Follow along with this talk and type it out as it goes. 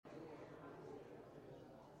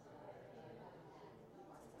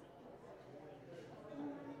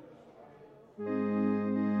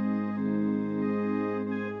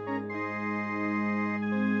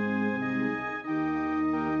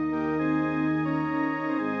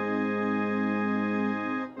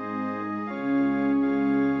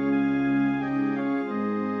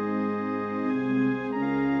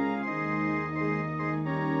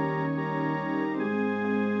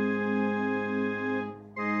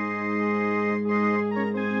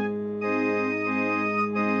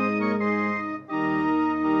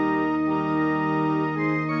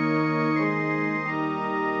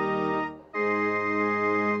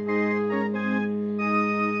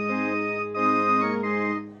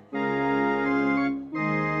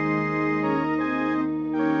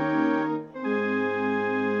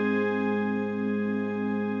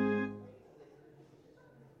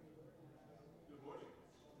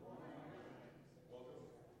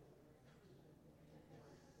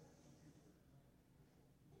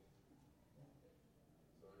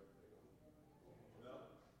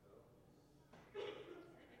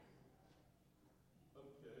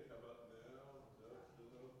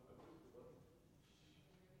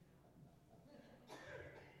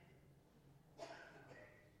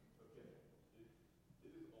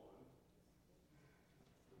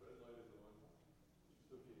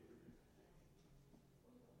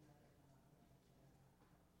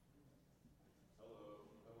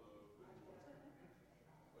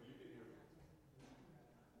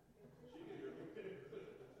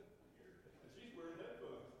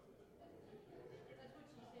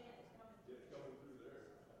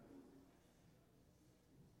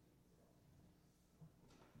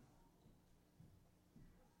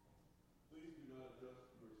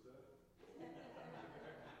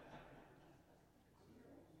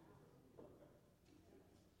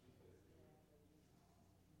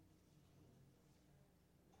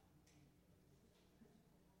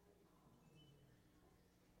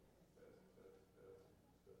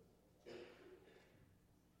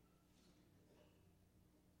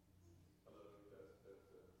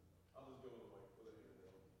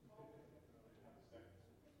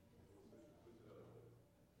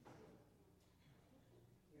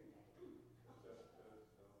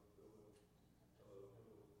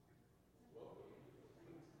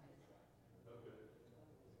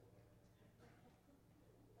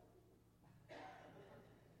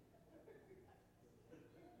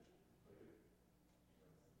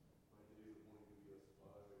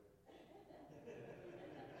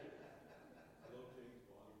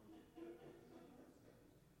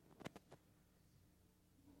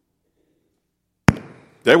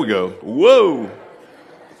There we go. Whoa!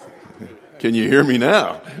 Can you hear me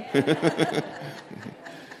now?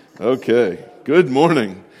 Okay. Good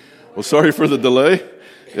morning. Well, sorry for the delay.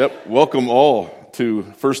 Yep. Welcome all to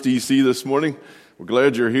First EC this morning. We're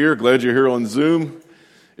glad you're here. Glad you're here on Zoom.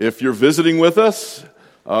 If you're visiting with us,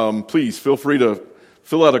 please feel free to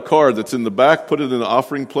fill out a card that's in the back. Put it in the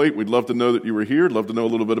offering plate. We'd love to know that you were here. Love to know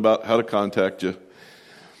a little bit about how to contact you.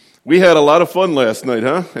 We had a lot of fun last night,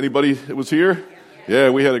 huh? Anybody that was here?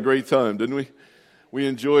 Yeah, we had a great time, didn't we? We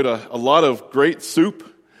enjoyed a lot of great soup.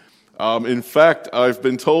 In fact, I've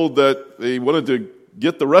been told that they wanted to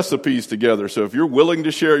get the recipes together. So if you're willing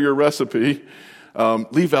to share your recipe,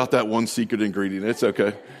 leave out that one secret ingredient. It's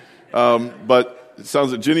okay. But it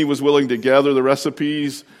sounds like Jenny was willing to gather the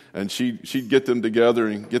recipes, and she'd get them together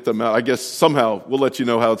and get them out. I guess somehow we'll let you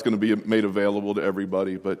know how it's going to be made available to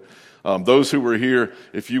everybody. But those who were here,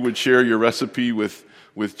 if you would share your recipe with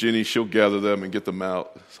Jenny, she'll gather them and get them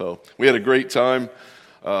out. So we had a great time.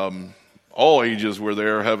 All ages were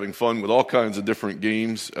there having fun with all kinds of different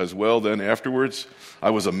games as well. Then afterwards, I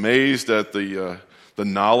was amazed at the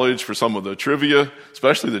knowledge for some of the trivia,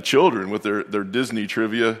 especially the children with their Disney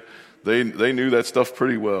trivia. They knew that stuff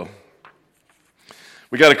pretty well.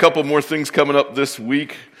 We got a couple more things coming up this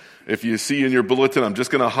week. If you see in your bulletin, I'm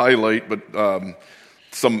just going to highlight, but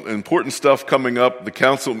some important stuff coming up. The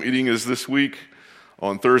council meeting is this week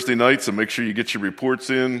on Thursday night, so make sure you get your reports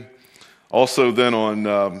in. Also, then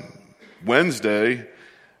on Wednesday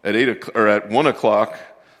at 1 o'clock,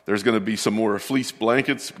 there's going to be some more fleece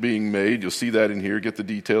blankets being made. You'll see that in here. Get the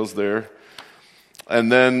details there.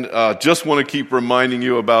 And then just want to keep reminding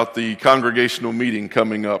you about the congregational meeting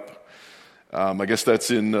coming up. I guess that's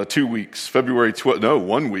in 2 weeks. February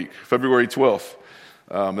 12th.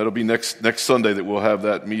 That'll be next Sunday that we'll have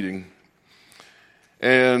that meeting.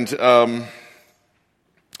 And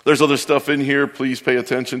there's other stuff in here. Please pay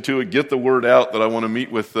attention to it. Get the word out that I want to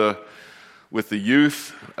meet with the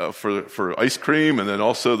youth for ice cream, and then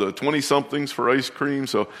also the 20-somethings for ice cream.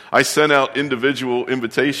 So I sent out individual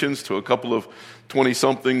invitations to a couple of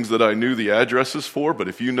 20-somethings that I knew the addresses for. But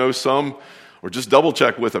if you know some, or just double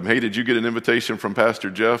check with them. Hey, did you get an invitation from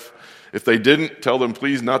Pastor Jeff? If they didn't, tell them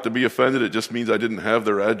please not to be offended. It just means I didn't have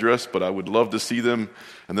their address, but I would love to see them,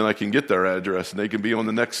 and then I can get their address, and they can be on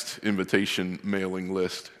the next invitation mailing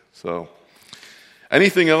list. So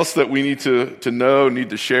anything else that we need to know,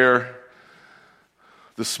 need to share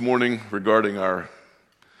this morning regarding our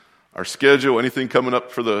schedule? Anything coming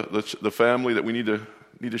up for the family that we need to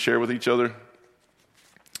share with each other?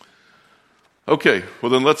 Okay,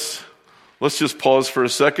 well then let's just pause for a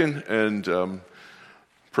second and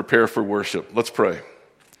prepare for worship. Let's pray.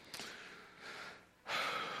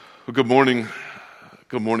 Well, good morning,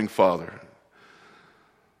 Father.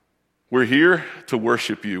 We're here to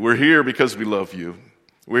worship you. We're here because we love you.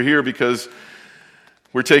 We're here because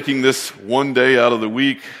we're taking this one day out of the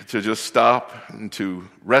week to just stop and to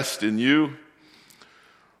rest in you,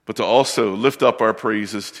 but to also lift up our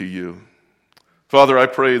praises to you. Father, I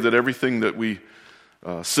pray that everything that we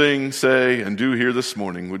sing, say, and do here this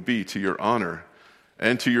morning would be to your honor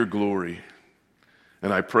and to your glory.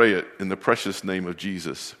 And I pray it in the precious name of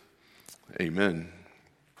Jesus. Amen.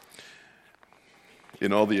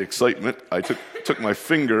 In all the excitement, I took my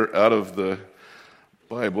finger out of the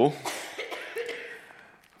Bible.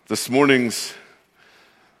 This morning's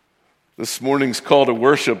call to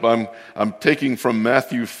worship, I'm taking from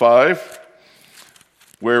Matthew 5,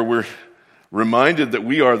 where we're reminded that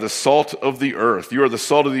we are the salt of the earth. You are the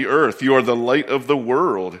salt of the earth. You are the light of the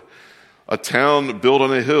world. A town built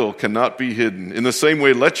on a hill cannot be hidden. In the same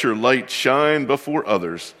way, let your light shine before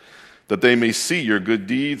others, that they may see your good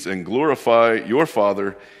deeds and glorify your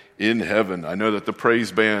Father in heaven. I know that the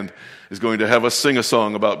praise band is going to have us sing a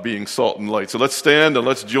song about being salt and light. So let's stand and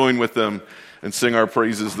let's join with them and sing our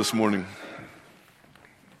praises this morning.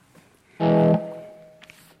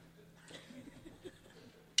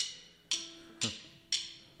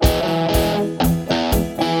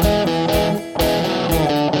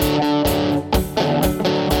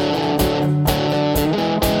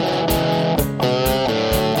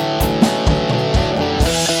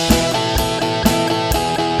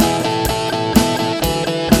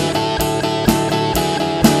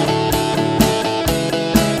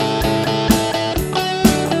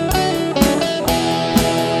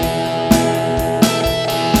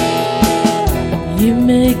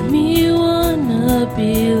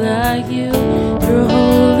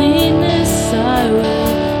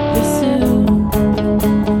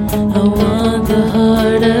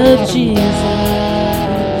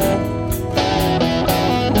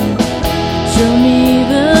 Show me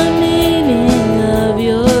the meaning of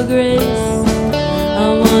your grace.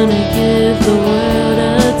 I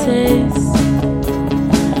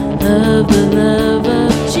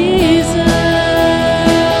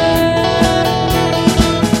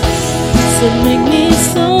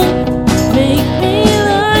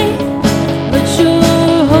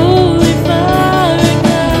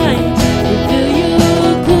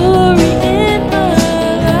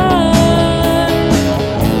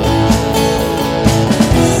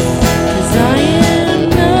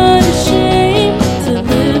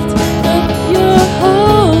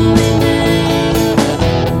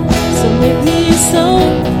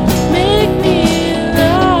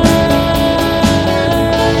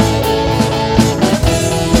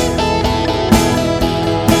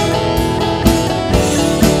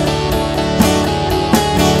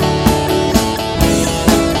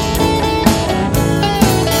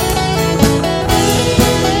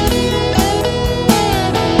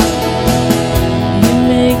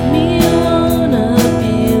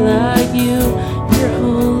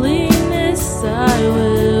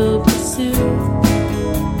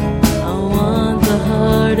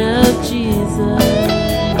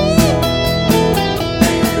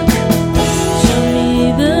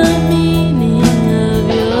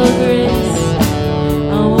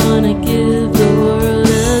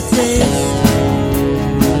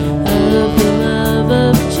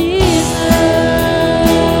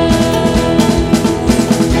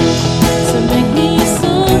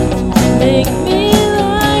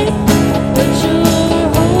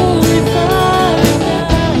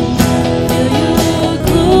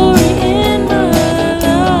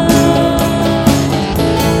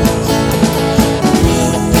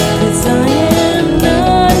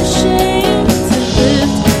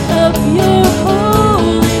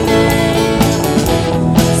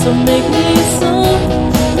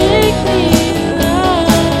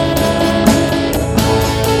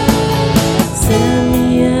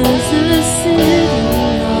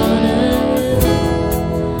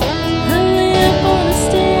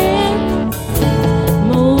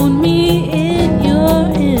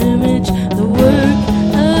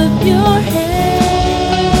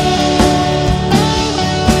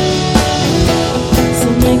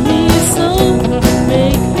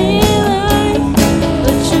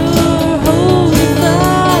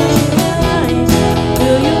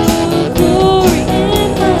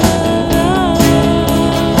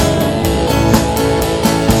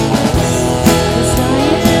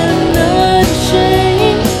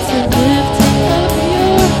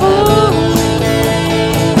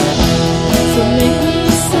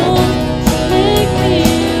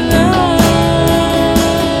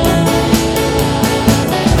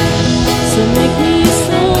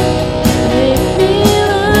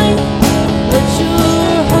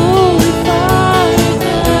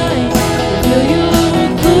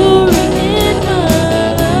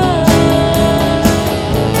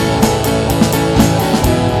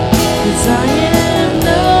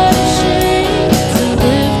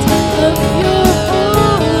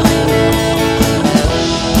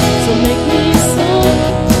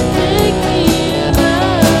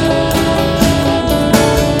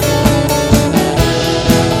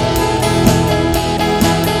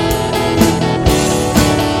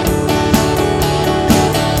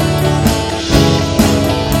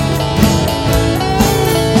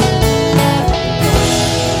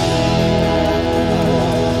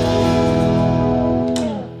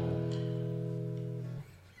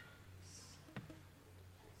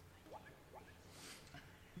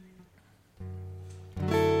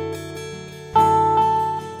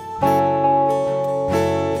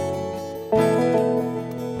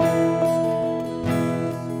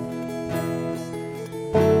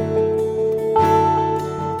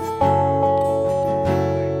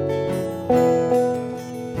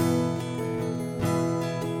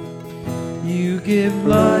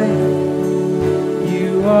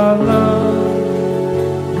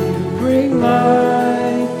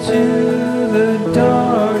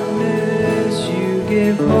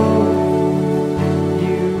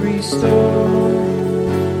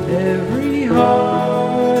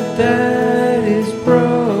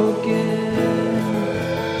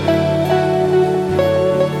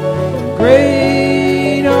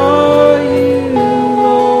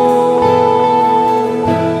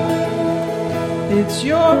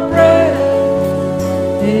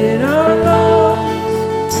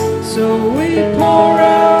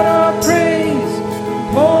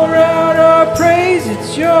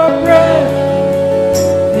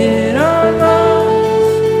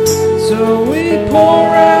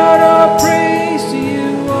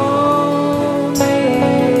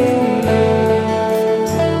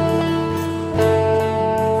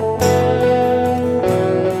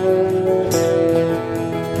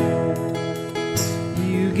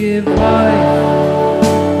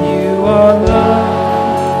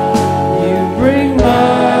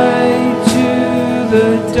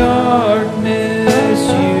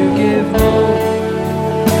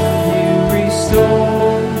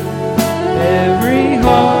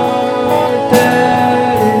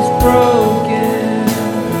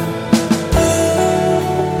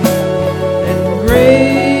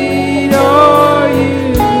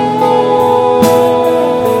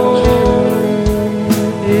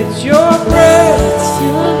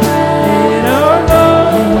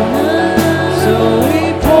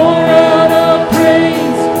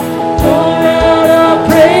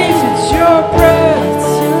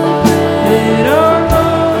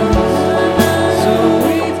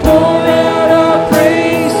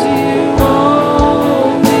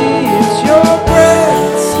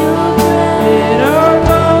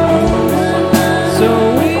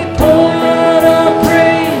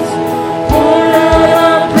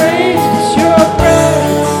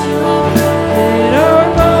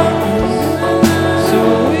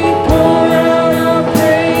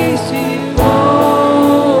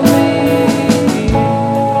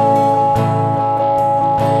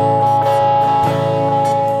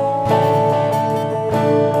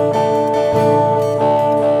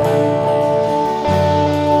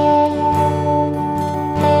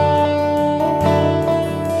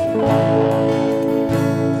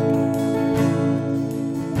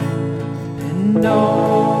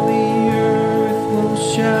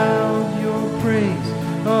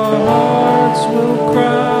Our hearts will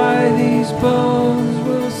cry, these bones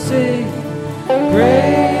will sing.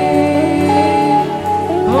 Great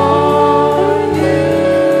are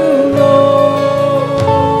you, Lord.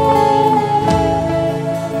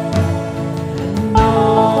 And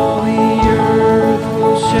all the earth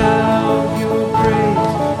will shout your praise.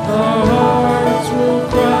 Our hearts will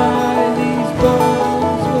cry, these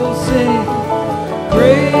bones will sing.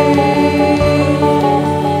 Great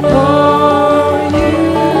are you,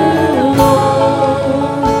 Lord.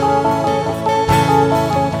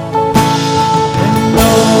 And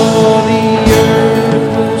all the earth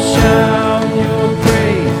will shout your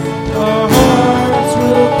praise. Our hearts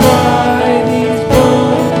will cry, these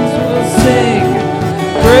bones will sing.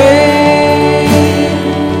 Great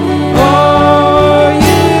are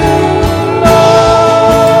you, Lord.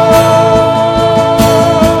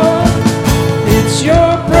 It's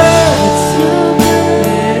your breath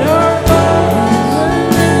in our lungs,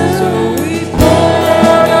 so we pour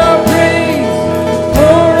out our praise,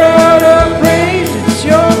 pour out our praise. It's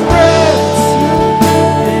your breath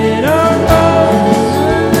in our lungs,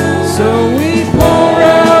 so we pour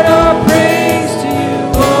out our praise to you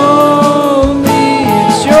only.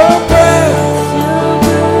 It's your breath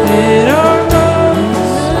in our lungs,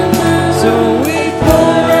 so we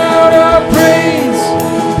pour out our praise,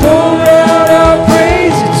 pour out our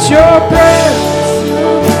praise. It's your breath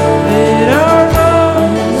in our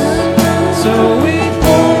lungs, so we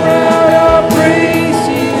pour out our praise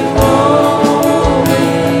to you only.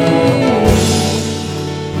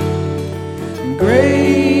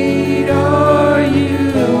 Great are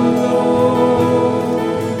you, Lord.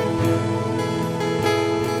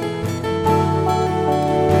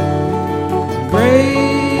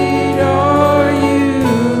 Great are you,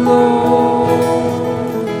 Lord.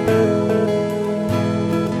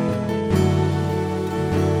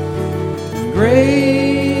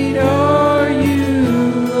 Great are you,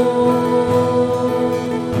 Lord.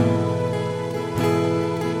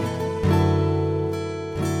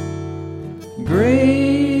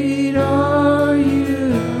 Great are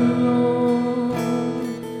you, Lord.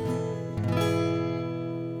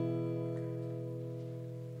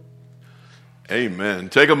 Amen.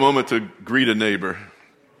 Take a moment to greet a neighbor.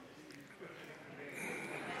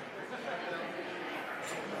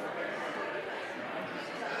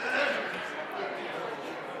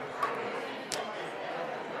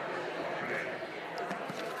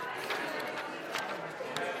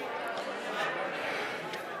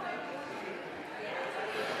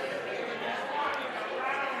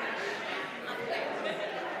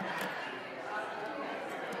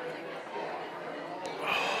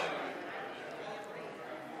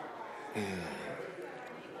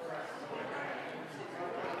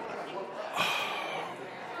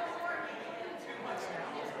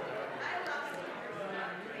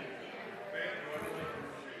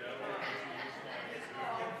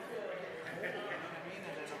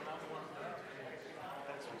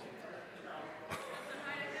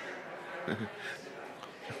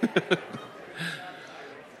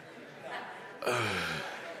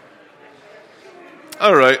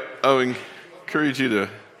 All right, I would encourage you to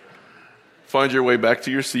find your way back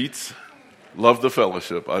to your seats. Love the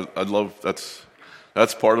fellowship. I love that's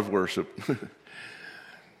part of worship.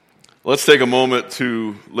 Let's take a moment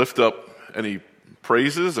to lift up any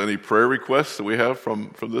praises, any prayer requests that we have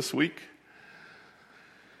from this week.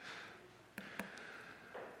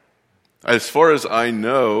 As far as I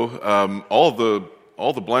know, all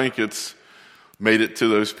the blankets made it to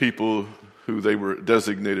those people who they were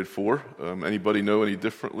designated for. Anybody know any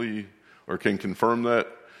differently or can confirm that?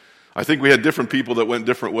 I think we had different people that went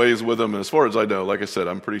different ways with them. And as far as I know, like I said,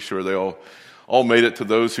 I'm pretty sure they all made it to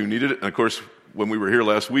those who needed it. And of course, when we were here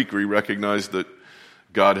last week, we recognized that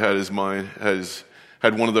God had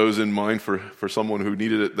had one of those in mind for someone who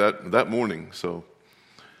needed it that morning. So,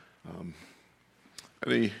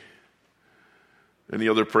 any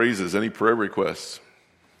other praises? Any prayer requests?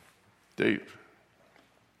 Dave.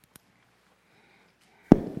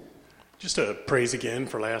 Just a praise again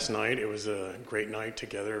for last night. It was a great night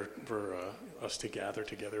together for us to gather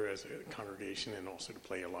together as a congregation and also to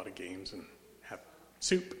play a lot of games and have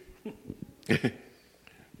soup. Yeah,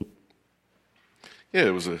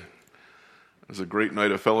 it was a great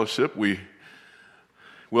night of fellowship.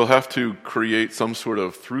 We'll have to create some sort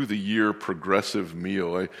of through the year progressive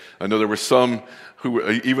meal. I know there were some who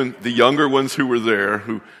were, even the younger ones who were there,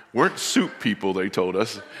 who weren't soup people, they told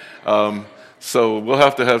us. So we'll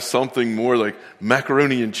have to have something more like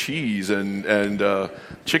macaroni and cheese and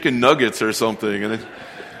chicken nuggets or something. And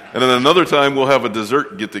then another time we'll have a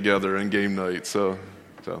dessert get together and game night. So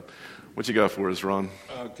What you got for us, Ron?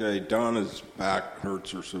 Okay, Donna's back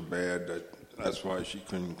hurts her so bad that's why she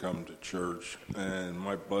couldn't come to church, and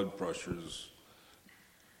my blood pressure's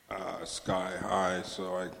sky high,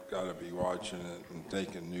 so I got to be watching it and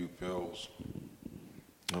taking new pills.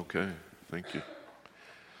 Okay, thank you.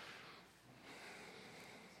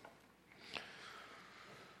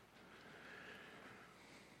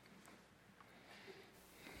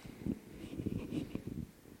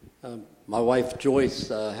 My wife Joyce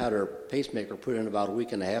had her pacemaker put in about a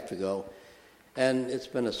week and a half ago, and it's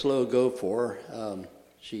been a slow go for her.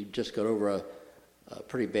 She just got over a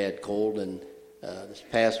pretty bad cold, and this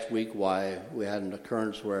past week we had an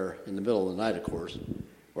occurrence where, in the middle of the night, of course,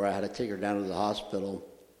 where I had to take her down to the hospital,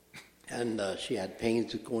 and she had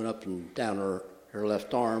pains going up and down her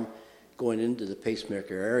left arm, going into the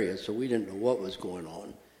pacemaker area, so we didn't know what was going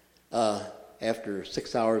on. After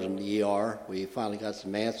 6 hours in the ER, we finally got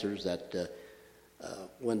some answers that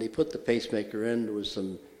when they put the pacemaker in, there was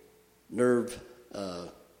some nerve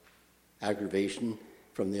aggravation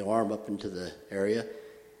from the arm up into the area,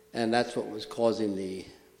 and that's what was causing the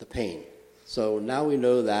pain. So now we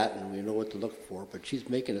know that, and we know what to look for, but she's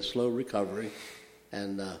making a slow recovery,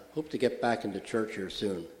 and hope to get back into church here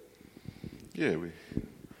soon. Yeah, we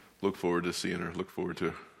look forward to seeing her, look forward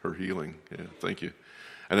to her healing. Yeah, thank you.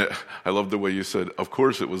 And I love the way you said, of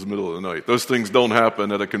course it was middle of the night. Those things don't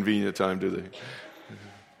happen at a convenient time, do they?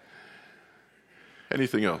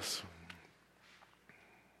 Anything else?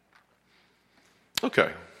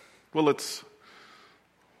 Okay. Well, let's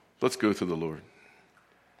go to the Lord.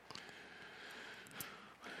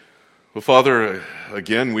 Well, Father,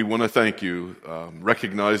 again, we want to thank you,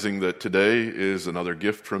 recognizing that today is another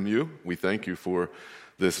gift from you. We thank you for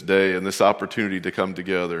this day and this opportunity to come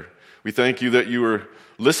together. We thank you that you are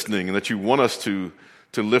listening and that you want us to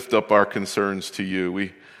lift up our concerns to you.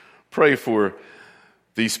 We pray for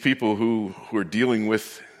these people who are dealing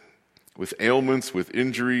with ailments, with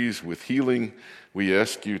injuries, with healing. We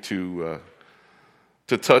ask you to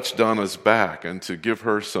touch Donna's back and to give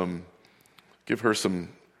her some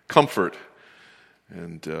comfort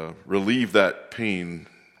and relieve that pain.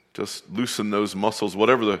 Just loosen those muscles,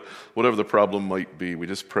 whatever the problem might be. We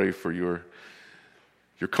just pray for your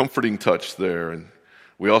comforting touch there. And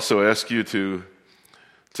we also ask you to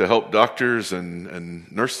help doctors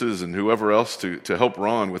and nurses and whoever else to help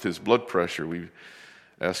Ron with his blood pressure. We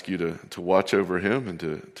ask you to watch over him and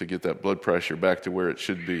to get that blood pressure back to where it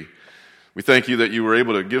should be. We thank you that you were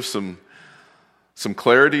able to give some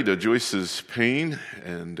clarity to Joyce's pain,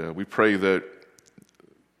 and we pray that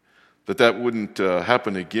wouldn't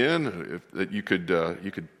happen again, that you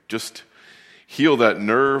could just heal that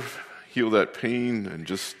nerve, heal that pain, and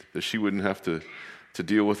just that she wouldn't have to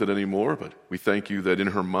deal with it anymore. But we thank you that in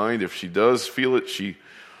her mind, if she does feel it, she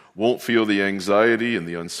won't feel the anxiety and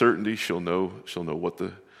the uncertainty. She'll know what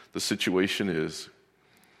the situation is.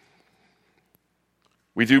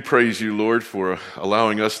 We do praise you, Lord, for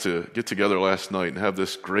allowing us to get together last night and have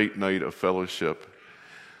this great night of fellowship.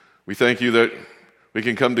 We thank you that we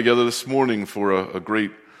can come together this morning for a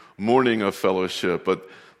great morning of fellowship, but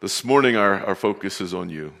this morning our focus is on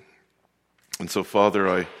you. And so, Father,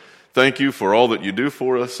 I thank you for all that you do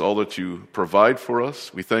for us, all that you provide for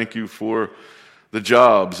us. We thank you for the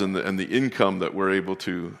jobs and the income that we're able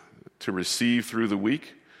to receive through the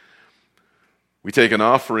week. We take an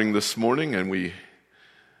offering this morning and we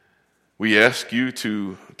ask you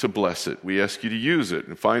to bless it. We ask you to use it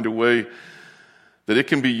and find a way that it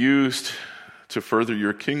can be used to further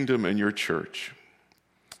your kingdom and your church.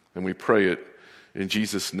 And we pray it in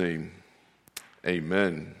Jesus' name.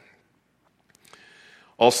 Amen.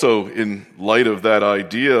 Also, in light of that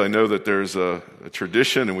idea, I know that there's a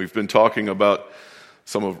tradition, and we've been talking about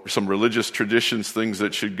some religious traditions, things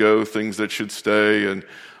that should go, things that should stay, and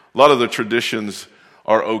a lot of the traditions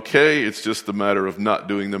are okay. It's just a matter of not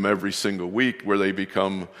doing them every single week, where they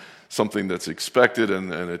become something that's expected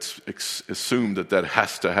and it's assumed that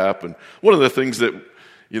has to happen. One of the things that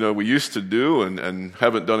we used to do and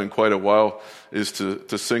haven't done in quite a while is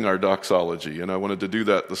to sing our doxology. And I wanted to do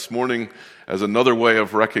that this morning as another way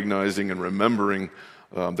of recognizing and remembering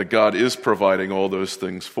that God is providing all those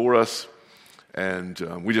things for us. And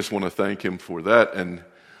we just want to thank him for that. And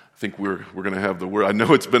I think we're going to have the word. I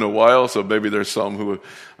know it's been a while, so maybe there's some who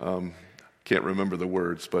can't remember the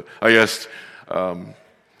words. But I asked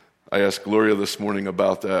Gloria this morning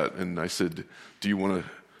about that, and I said, do you want to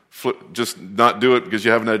just not do it because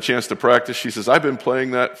you haven't had a chance to practice? She says, I've been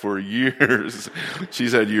playing that for years.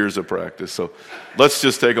 She's had years of practice. So let's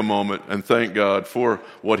just take a moment and thank God for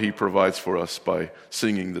what he provides for us by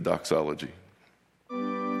singing the doxology.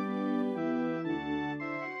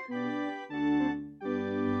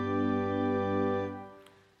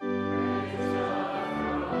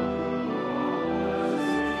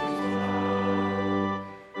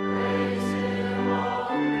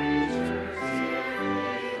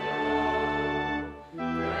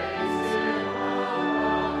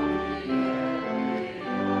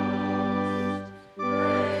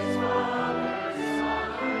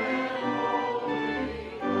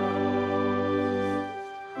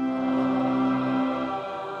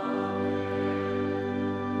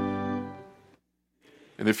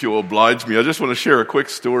 And if you'll oblige me, I just want to share a quick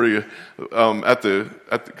story. At the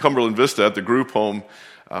Cumberland Vista, at the group home,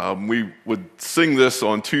 we would sing this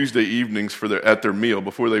on Tuesday evenings at their meal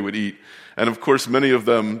before they would eat. And of course, many of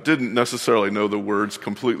them didn't necessarily know the words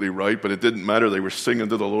completely right, but it didn't matter. They were singing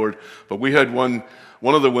to the Lord. But we had one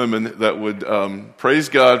of the women that would praise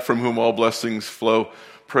God from whom all blessings flow.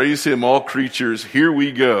 Praise him, all creatures, here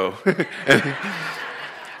we go.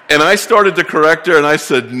 And I started to correct her, and I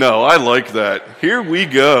said, no, I like that. Here we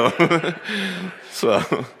go.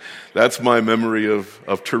 So that's my memory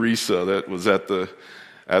of Teresa that was at the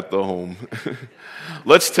home.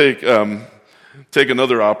 Let's take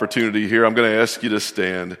another opportunity here. I'm going to ask you to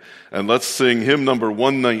stand, and let's sing hymn number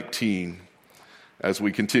 119 as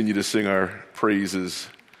we continue to sing our praises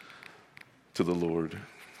to the Lord.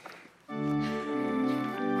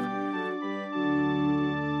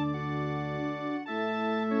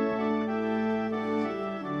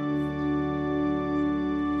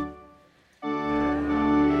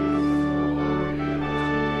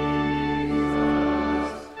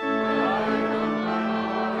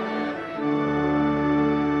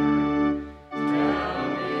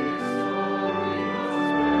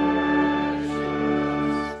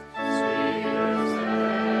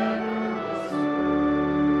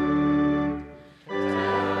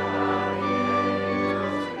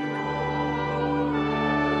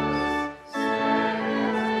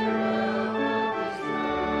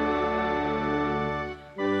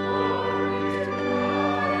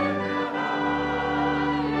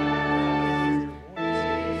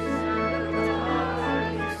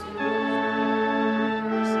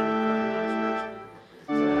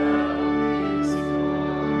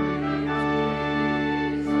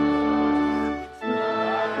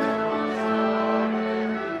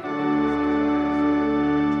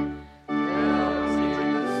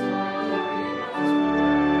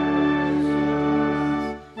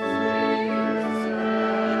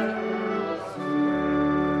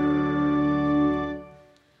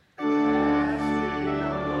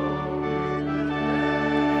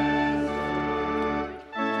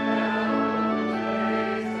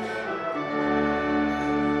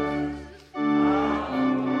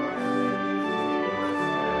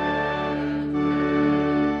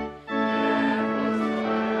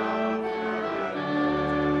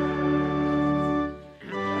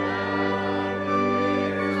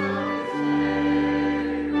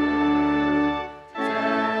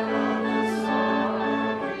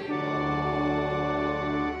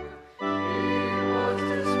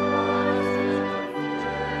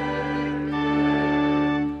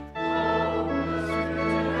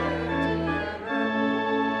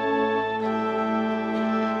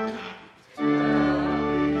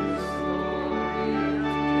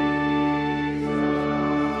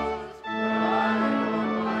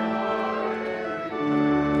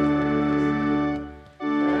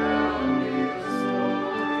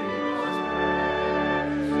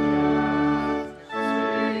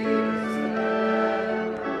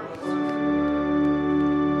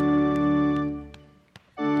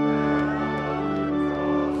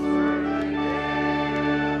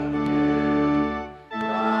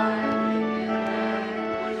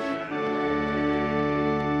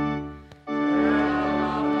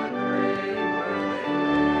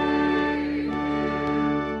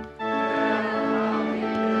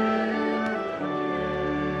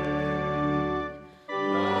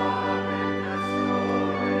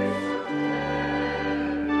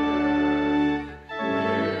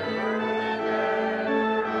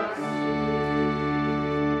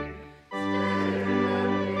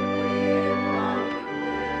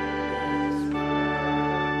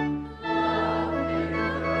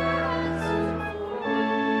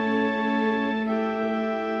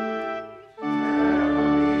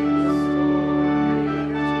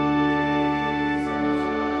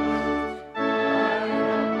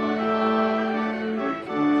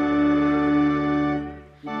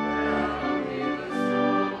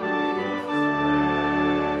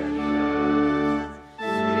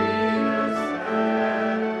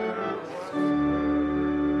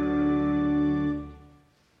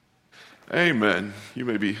 Amen. You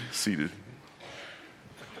may be seated.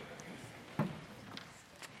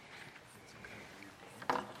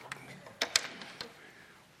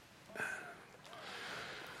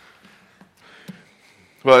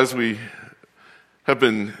 Well, as we have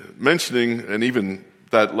been mentioning, and even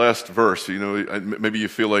that last verse, maybe you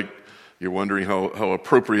feel like you're wondering how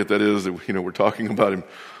appropriate that is, that, we're talking about him,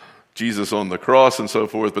 Jesus on the cross and so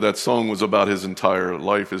forth, but that song was about his entire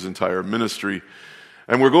life, his entire ministry.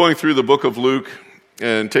 And we're going through the book of Luke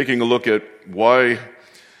and taking a look at why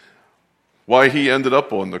he ended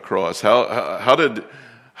up on the cross. How did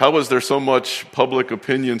How was there so much public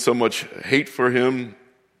opinion, so much hate for him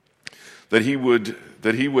that he would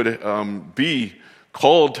be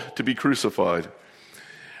called to be crucified?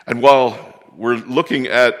 And while we're looking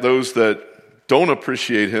at those that don't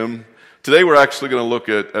appreciate him, today we're actually going to look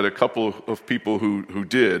at a couple of people who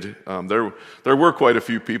did. There were quite a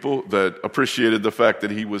few people that appreciated the fact that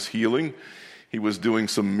he was healing. He was doing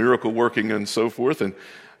some miracle working and so forth. And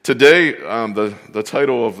today, the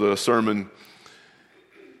title of the sermon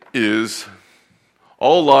is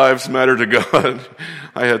All Lives Matter to God.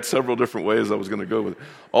 I had several different ways I was going to go with it.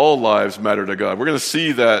 All lives matter to God. We're going to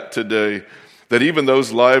see that today, that even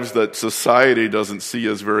those lives that society doesn't see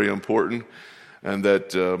as very important and that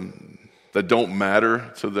don't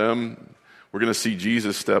matter to them, we're going to see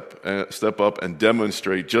Jesus step up and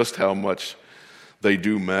demonstrate just how much they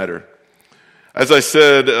do matter. As I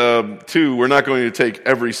said, too, we're not going to take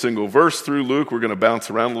every single verse through Luke. We're going to bounce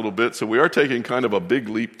around a little bit. So we are taking kind of a big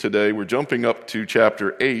leap today. We're jumping up to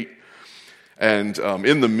chapter 8. And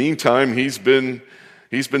in the meantime, he's been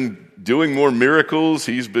doing more miracles.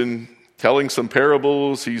 He's been telling some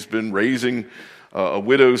parables. He's been raising a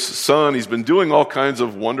widow's son. He's been doing all kinds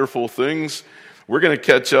of wonderful things. We're going to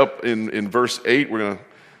catch up in verse 8. We're going to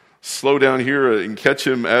slow down here and catch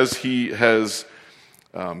him as he has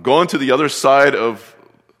gone to the other side of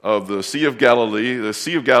the Sea of Galilee. The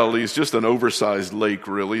Sea of Galilee is just an oversized lake,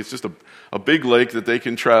 really. It's just a big lake that they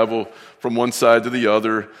can travel from one side to the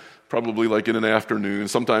other, probably like in an afternoon,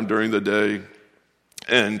 sometime during the day.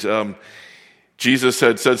 And Jesus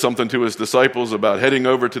had said something to his disciples about heading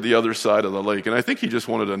over to the other side of the lake. And I think he just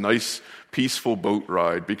wanted a nice, peaceful boat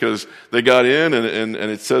ride, because they got in and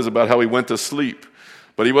it says about how he went to sleep.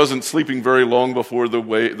 But he wasn't sleeping very long before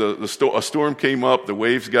a storm came up, the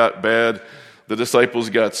waves got bad, the disciples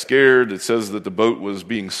got scared. It says that the boat was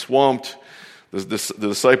being swamped. The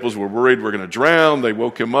disciples were worried we're going to drown. They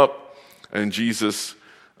woke him up, and Jesus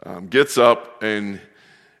gets up, and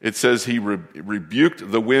it says he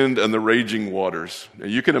rebuked the wind and the raging waters. Now,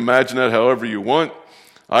 you can imagine that however you want.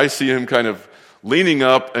 I see him kind of leaning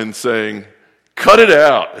up and saying, "Cut it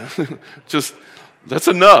out." Just, that's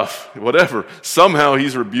enough, whatever. Somehow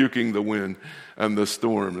he's rebuking the wind and the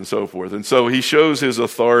storm and so forth. And so he shows his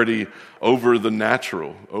authority over the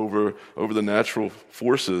natural, over the natural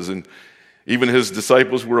forces. And even his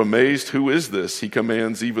disciples were amazed. Who is this? He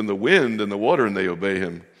commands even the wind and the water, and they obey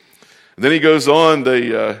him. And then he goes on.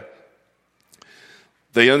 They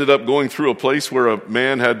ended up going through a place where a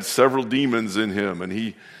man had several demons in him, and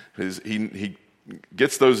he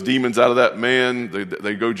gets those demons out of that man.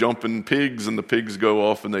 They go jumping pigs, and the pigs go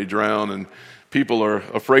off and they drown, and people are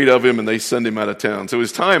afraid of him, and they send him out of town. So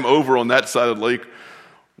his time over on that side of the lake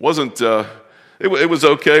wasn't, it was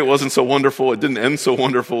okay. It wasn't so wonderful. It didn't end so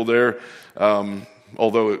wonderful there,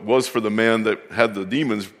 although it was for the man that had the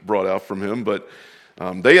demons brought out from him. But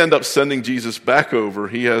they end up sending Jesus back over.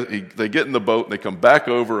 They get in the boat, and they come back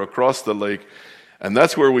over across the lake. And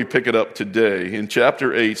that's where we pick it up today, in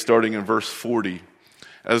chapter 8, starting in verse 40.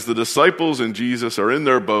 As the disciples and Jesus are in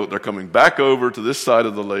their boat, they're coming back over to this side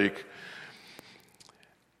of the lake.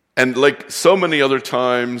 And like so many other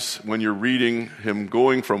times when you're reading him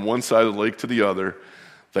going from one side of the lake to the other,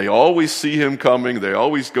 they always see him coming. They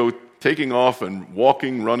always go taking off and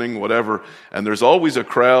walking, running, whatever. And there's always a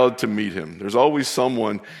crowd to meet him. There's always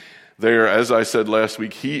someone there. As I said last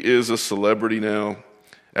week, he is a celebrity now.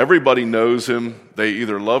 Everybody knows him. They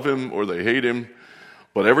either love him or they hate him,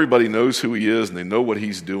 but everybody knows who he is and they know what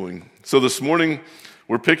he's doing. So this morning,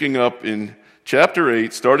 we're picking up in chapter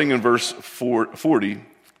 8, starting in verse 40.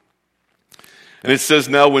 And it says,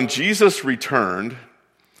 "Now when Jesus returned,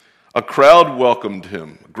 a crowd welcomed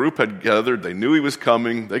him." A group had gathered. They knew he was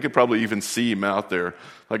coming. They could probably even see him out there.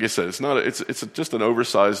 Like I said, it's just an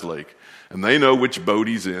oversized lake. And they know which boat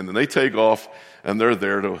he's in. And they take off, and they're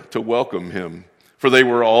there to welcome him. For they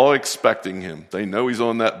were all expecting him. They know he's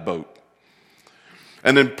on that boat.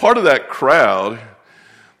 And in part of that crowd,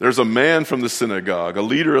 there's a man from the synagogue, a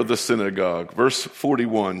leader of the synagogue. Verse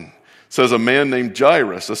 41 says, a man named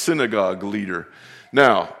Jairus, a synagogue leader.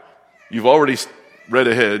 Now, you've already read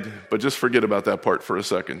ahead, but just forget about that part for a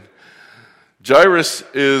second. Jairus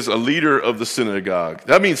is a leader of the synagogue.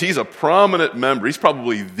 That means he's a prominent member. He's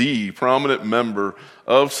probably the prominent member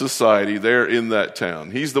of society there in that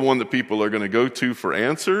town. He's the one that people are going to go to for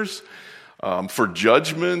answers, for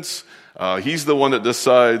judgments. He's the one that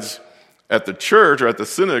decides at the church or at the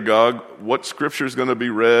synagogue what scripture is going to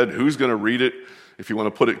be read, who's going to read it. If you want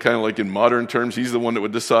to put it kind of like in modern terms, he's the one that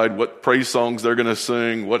would decide what praise songs they're going to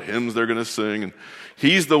sing, what hymns they're going to sing. And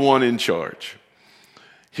he's the one in charge.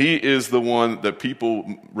 He is the one that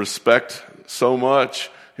people respect so much,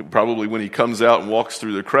 Probably when he comes out and walks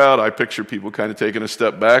through the crowd, I picture people kind of taking a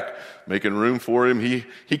step back, making room for him.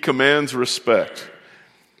 He commands respect.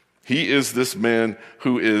 He is this man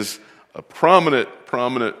who is a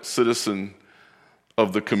prominent citizen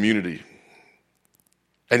of the community.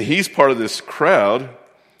 And he's part of this crowd.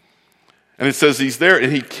 And it says he's there,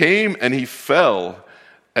 and he came and he fell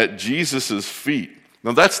at Jesus' feet.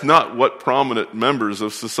 Now, that's not what prominent members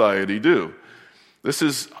of society do. This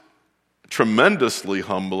is tremendously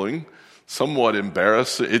humbling, somewhat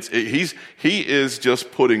embarrassing. He is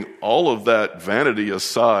just putting all of that vanity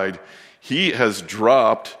aside. He has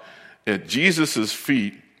dropped at Jesus'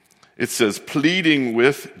 feet, it says, pleading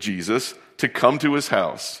with Jesus to come to his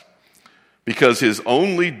house because his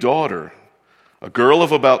only daughter, a girl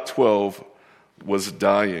of about 12, was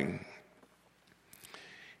dying.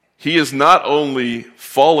 He is not only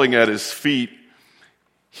falling at his feet,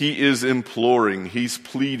 he is imploring, he's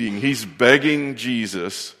pleading, he's begging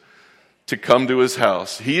Jesus to come to his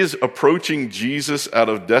house. He is approaching Jesus out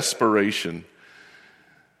of desperation.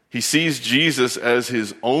 He sees Jesus as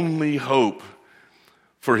his only hope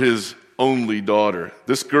for his only daughter.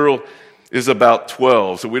 This girl is about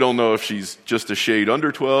 12, so we don't know if she's just a shade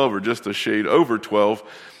under 12 or just a shade over 12.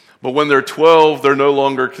 But when they're 12, they're no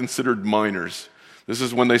longer considered minors. This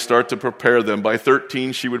is when they start to prepare them. By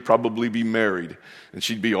 13, she would probably be married, and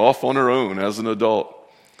she'd be off on her own as an adult.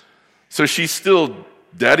 So she's still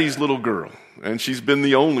daddy's little girl, and she's been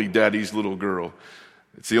the only daddy's little girl.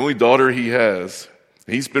 It's the only daughter he has.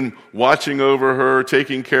 He's been watching over her,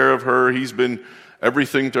 taking care of her. He's been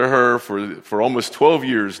everything to her for almost 12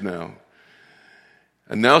 years now.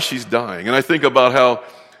 And now she's dying. And I think about how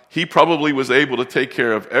he probably was able to take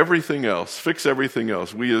care of everything else, fix everything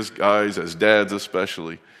else. We as guys, as dads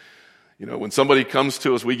especially. You know, when somebody comes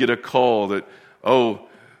to us, we get a call that,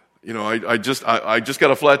 I just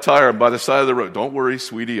got a flat tire by the side of the road. Don't worry,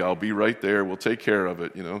 sweetie, I'll be right there. We'll take care of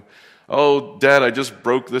it, Oh, Dad, I just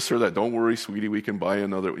broke this or that. Don't worry, sweetie, we can buy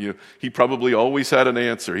another. He probably always had an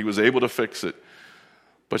answer. He was able to fix it.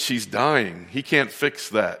 But she's dying. He can't fix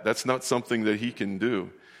that. That's not something that he can do.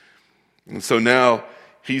 And so now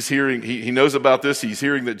he's hearing, he knows about this. He's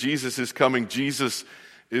hearing that Jesus is coming. Jesus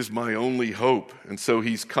is my only hope. And so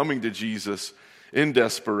he's coming to Jesus in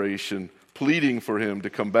desperation, pleading for him to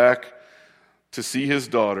come back to see his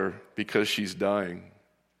daughter because she's dying.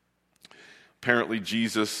 Apparently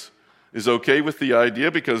Jesus is okay with the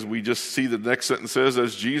idea because we just see the next sentence says,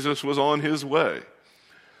 as Jesus was on his way.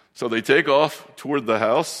 So they take off toward the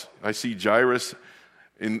house. I see Jairus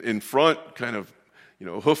in front, kind of,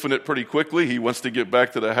 hoofing it pretty quickly. He wants to get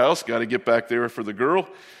back to the house, got to get back there for the girl.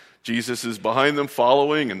 Jesus is behind them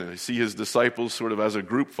following, and I see his disciples sort of as a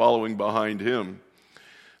group following behind him.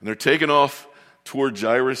 And they're taking off toward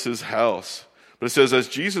Jairus' house. But it says, as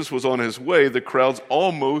Jesus was on his way, the crowds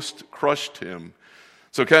almost crushed him.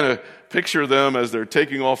 So kind of picture them as they're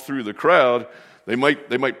taking off through the crowd. They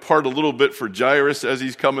might part a little bit for Jairus as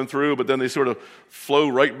he's coming through, but then they sort of flow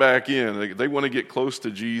right back in. They want to get close to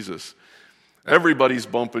Jesus. Everybody's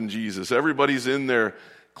bumping Jesus. Everybody's in there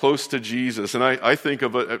close to Jesus. And I think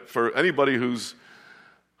of it, for anybody who's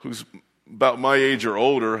about my age or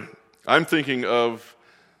older, I'm thinking of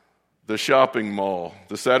the shopping mall,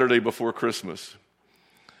 the Saturday before Christmas.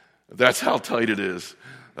 That's how tight it is.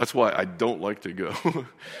 That's why I don't like to go.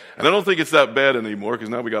 And I don't think it's that bad anymore because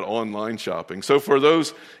now we got online shopping. So for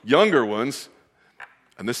those younger ones,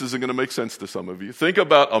 and this isn't going to make sense to some of you, think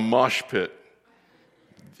about a mosh pit.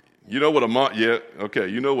 You know what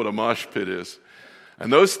you know what a mosh pit is.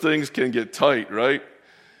 And those things can get tight, right?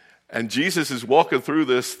 And Jesus is walking through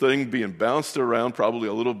this thing, being bounced around probably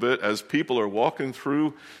a little bit as people are walking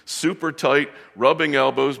through, super tight, rubbing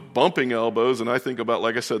elbows, bumping elbows. And I think about,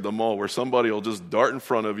 like I said, the mall, where somebody will just dart in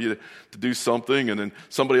front of you to do something, and then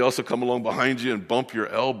somebody else will come along behind you and bump your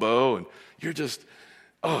elbow, and you just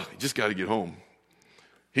got to get home.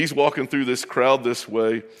 He's walking through this crowd this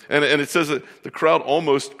way, and it says that the crowd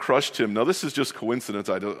almost crushed him. Now, this is just coincidence.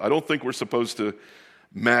 I don't think we're supposed to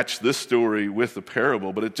match this story with the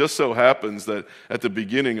parable, but it just so happens that at the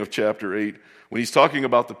beginning of chapter 8, when he's talking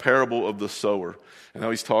about the parable of the sower, and how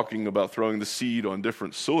he's talking about throwing the seed on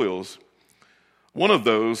different soils, one of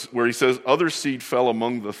those where he says, other seed fell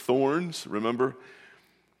among the thorns, remember,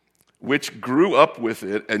 which grew up with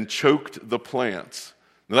it and choked the plants.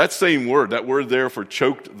 Now that same word, that word there for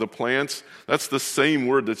choked the plants, that's the same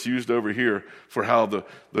word that's used over here for how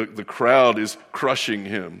the crowd is crushing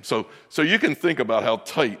him. So you can think about how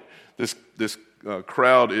tight this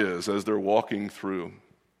crowd is as they're walking through.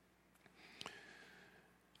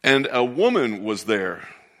 And a woman was there.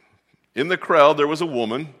 In the crowd, there was a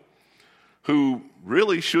woman who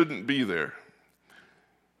really shouldn't be there.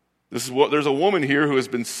 There's a woman here who has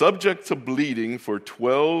been subject to bleeding for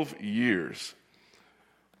 12 years.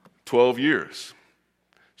 12 years.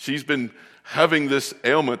 She's been having this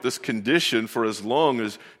ailment, this condition, for as long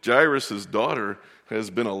as Jairus' daughter has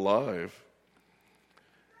been alive.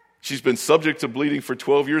 She's been subject to bleeding for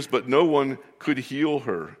 12 years, but no one could heal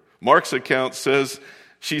her. Mark's account says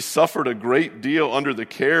she suffered a great deal under the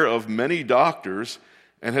care of many doctors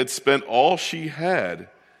and had spent all she had.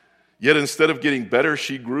 Yet instead of getting better,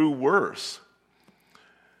 she grew worse.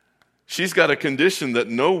 She's got a condition that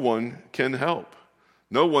no one can help.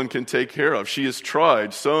 No one can take care of. She has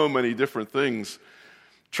tried so many different things,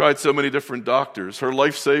 tried so many different doctors. Her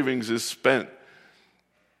life savings is spent.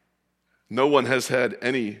 No one has had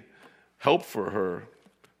any help for her.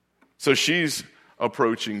 So she's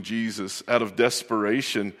approaching Jesus out of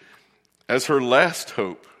desperation as her last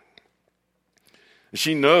hope.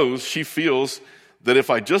 She knows, she feels that if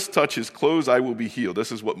I just touch his clothes, I will be healed.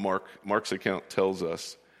 This is what Mark's account tells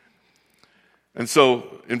us. And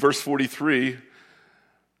so in verse 43,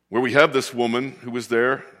 where we have this woman who was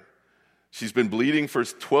there, she's been bleeding for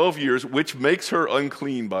 12 years, which makes her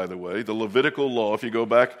unclean, by the way. The Levitical law, if you go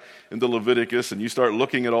back into Leviticus and you start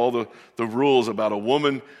looking at all the rules about a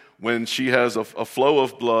woman when she has a flow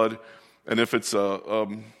of blood, and if it's a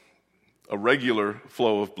regular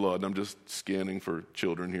flow of blood, I'm just scanning for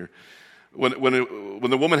children here. When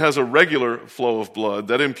the woman has a regular flow of blood,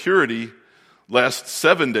 that impurity lasts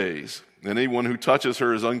 7 days, and anyone who touches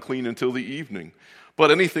her is unclean until the evening. But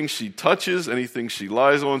anything she touches, anything she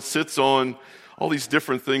lies on, sits on, all these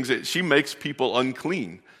different things, she makes people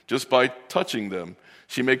unclean just by touching them.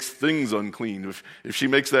 She makes things unclean. If she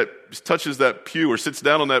touches that pew or sits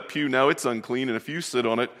down on that pew, now it's unclean, and if you sit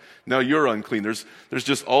on it, now you're unclean. There's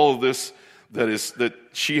just all of this that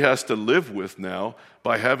she has to live with now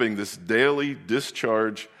by having this daily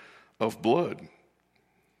discharge of blood.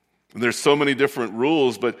 And there's so many different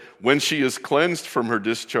rules, but when she is cleansed from her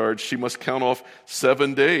discharge, she must count off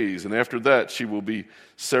 7 days, and after that she will be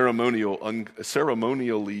ceremonially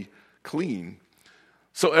clean.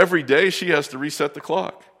 So every day she has to reset the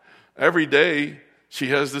clock. Every day she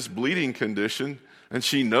has this bleeding condition, and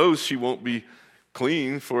she knows she won't be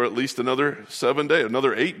clean for at least another 7 days,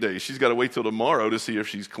 another 8 days. She's got to wait till tomorrow to see if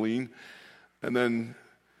she's clean, and then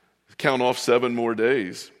count off 7 more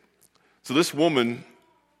days. So this woman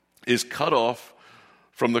is cut off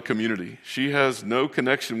from the community. She has no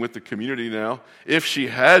connection with the community now. If she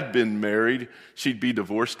had been married, she'd be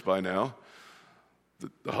divorced by now.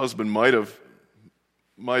 The husband might have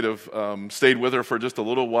stayed with her for just a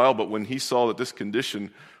little while, but when he saw that this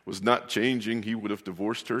condition was not changing, he would have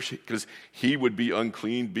divorced her because he would be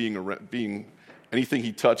unclean, being anything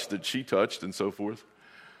he touched that she touched, and so forth.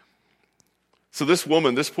 So this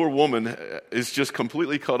poor woman, is just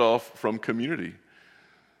completely cut off from community.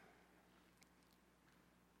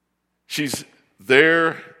 She's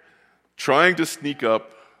there trying to sneak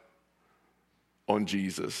up on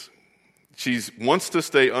Jesus. She wants to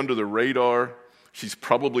stay under the radar. She's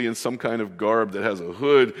probably in some kind of garb that has a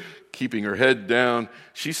hood, keeping her head down.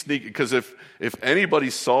 She's sneaking, because if anybody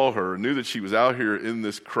saw her and knew that she was out here in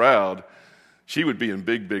this crowd, she would be in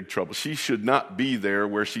big, big trouble. She should not be there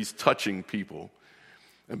where she's touching people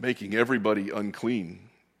and making everybody unclean.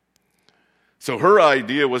 So her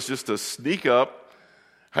idea was just to sneak up,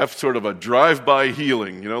 have sort of a drive-by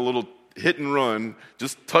healing, a little hit and run,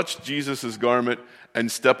 just touch Jesus' garment and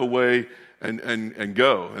step away and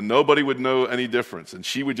go. And nobody would know any difference, and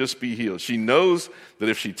she would just be healed. She knows that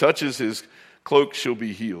if she touches his cloak, she'll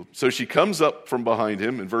be healed. So she comes up from behind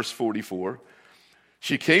him in verse 44.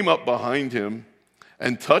 She came up behind him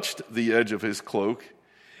and touched the edge of his cloak,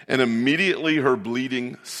 and immediately her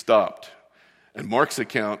bleeding stopped. And Mark's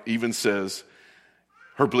account even says,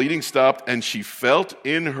 her bleeding stopped, and she felt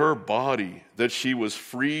in her body that she was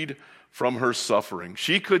freed from her suffering.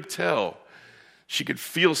 She could tell. She could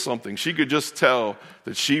feel something. She could just tell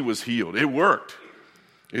that she was healed. It worked.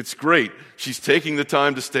 It's great. She's taking the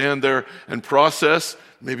time to stand there and process,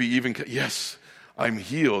 maybe even, yes, I'm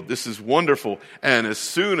healed. This is wonderful. And as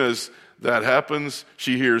soon as that happens,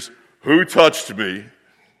 she hears, "Who touched me?"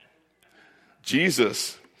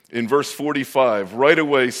 Jesus, in verse 45, right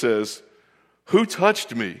away says, "Who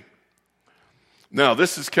touched me?" Now,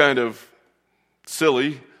 this is kind of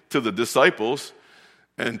silly to the disciples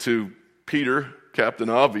and to Peter, Captain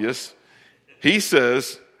Obvious. He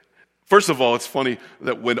says, first of all, it's funny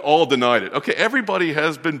that when all denied it. Okay, everybody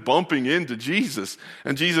has been bumping into Jesus,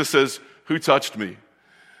 and Jesus says, "Who touched me?"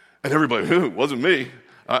 And everybody, "Who? It wasn't me.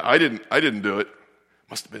 I didn't do it.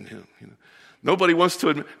 Must have been him." Nobody wants to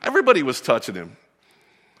admit. Everybody was touching him.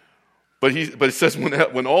 But it says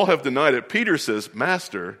when all have denied it, Peter says,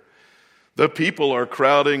 "Master, The people are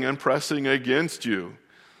crowding and pressing against you.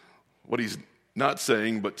 What he's not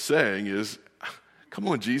saying but saying is, come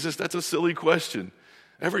on, Jesus, that's a silly question.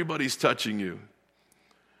 Everybody's touching you.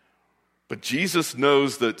 But Jesus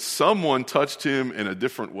knows that someone touched him in a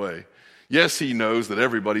different way. Yes, he knows that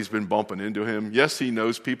everybody's been bumping into him. Yes, he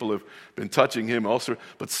knows people have been touching him also.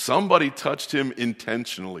 But somebody touched him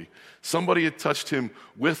intentionally. Somebody had touched him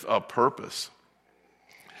with a purpose.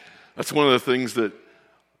 That's one of the things that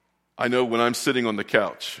I know when I'm sitting on the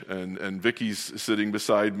couch and Vicky's sitting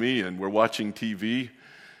beside me and we're watching TV,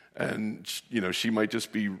 and she might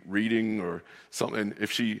just be reading or something.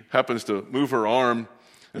 If she happens to move her arm,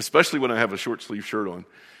 especially when I have a short sleeve shirt on,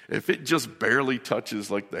 if it just barely touches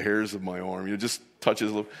like the hairs of my arm, just touches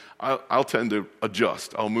a little, I'll tend to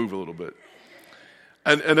adjust. I'll move a little bit.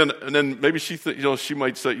 And then maybe she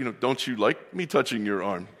might say, don't you like me touching your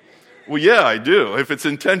arm? Well, yeah, I do. If it's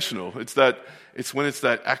intentional, it's when it's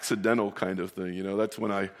that accidental kind of thing.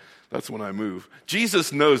 That's when I move.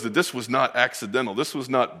 Jesus knows that this was not accidental. This was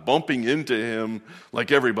not bumping into him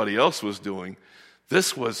like everybody else was doing.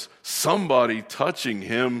 This was somebody touching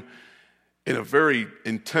him in a very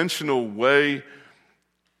intentional way.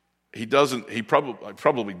 He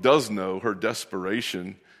probably does know her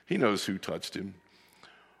desperation. He knows who touched him.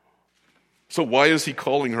 So why is he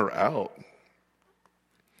calling her out?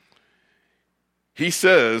 He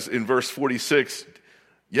says in verse 46,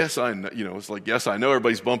 yes, I know, it's like, yes, I know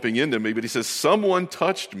everybody's bumping into me, but he says, someone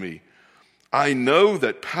touched me. I know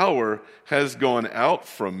that power has gone out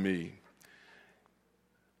from me.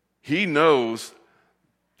 He knows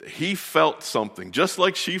he felt something, just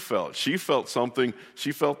like she felt. She felt something.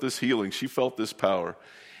 She felt this healing. She felt this power.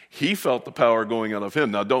 He felt the power going out of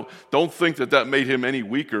him. Now, don't think that made him any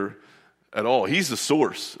weaker at all. He's the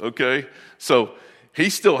source, okay? So he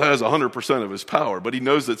still has 100% of his power, but he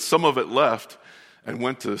knows that some of it left and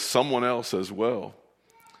went to someone else as well.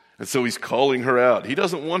 And so he's calling her out. He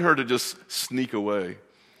doesn't want her to just sneak away.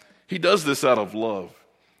 He does this out of love.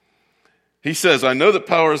 He says, I know that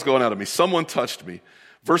power has gone out of me. Someone touched me.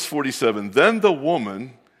 Verse 47, then the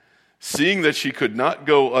woman, seeing that she could not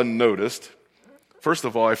go unnoticed, first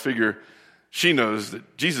of all, I figure she knows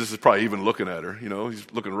that Jesus is probably even looking at her. He's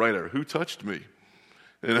looking right at her. Who touched me?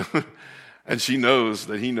 And she knows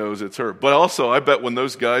that he knows it's her. But also, I bet when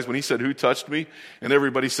he said, who touched me? And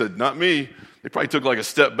everybody said, not me. They probably took like a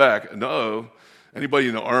step back. No. Anybody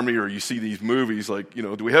in the army or you see these movies like,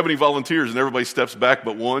 do we have any volunteers? And everybody steps back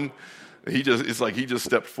but one. It's like he just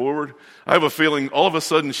stepped forward. I have a feeling all of a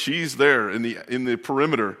sudden she's there in the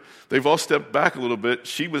perimeter. They've all stepped back a little bit.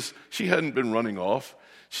 She hadn't been running off.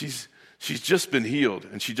 She's just been healed.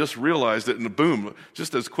 And she just realized it, and boom,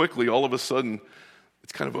 just as quickly, all of a sudden,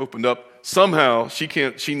 it's kind of opened up. Somehow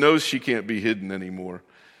she knows she can't be hidden anymore.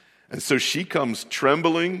 And so she comes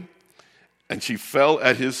trembling, and she fell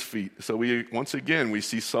at his feet. So once again we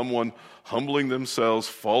see someone humbling themselves,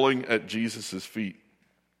 falling at Jesus' feet.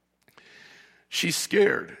 She's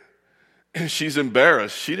scared. She's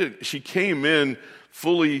embarrassed. She came in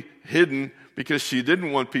fully hidden because she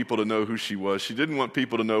didn't want people to know who she was. She didn't want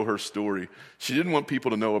people to know her story. She didn't want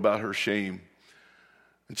people to know about her shame.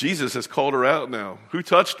 Jesus has called her out now. Who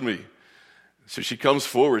touched me? So she comes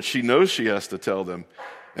forward. She knows she has to tell them.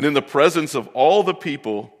 And in the presence of all the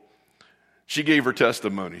people, she gave her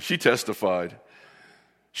testimony. She testified.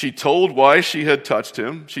 She told why she had touched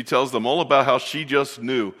him. She tells them all about how she just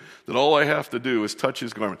knew that all I have to do is touch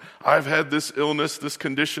his garment. I've had this illness, this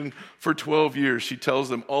condition for 12 years. She tells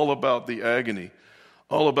them all about the agony,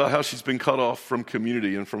 all about how she's been cut off from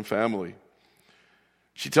community and from family.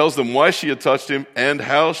 She tells them why she had touched him and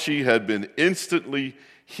how she had been instantly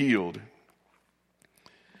healed.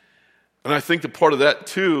 And I think that part of that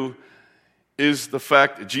too is the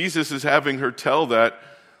fact that Jesus is having her tell that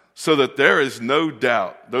so that there is no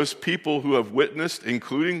doubt. Those people who have witnessed,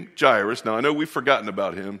 including Jairus, now I know we've forgotten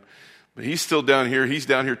about him, but he's still down here. He's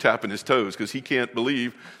down here tapping his toes because he can't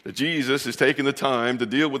believe that Jesus is taking the time to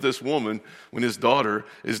deal with this woman when his daughter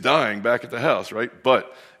is dying back at the house, right?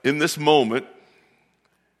 But in this moment,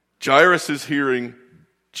 Jairus is hearing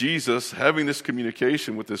Jesus having this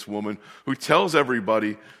communication with this woman who tells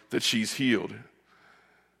everybody that she's healed.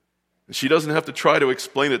 And she doesn't have to try to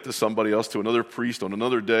explain it to somebody else, to another priest on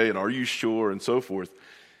another day, and are you sure, and so forth.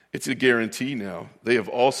 It's a guarantee now. They have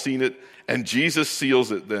all seen it, and Jesus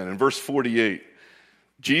seals it then. In verse 48,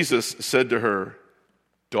 Jesus said to her,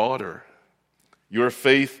 "Daughter, your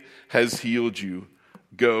faith has healed you.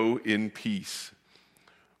 Go in peace."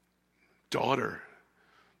 Daughter.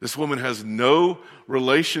 This woman has no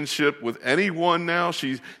relationship with anyone now.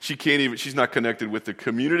 She's not connected with the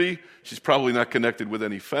community. She's probably not connected with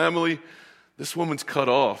any family. This woman's cut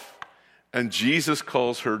off. And Jesus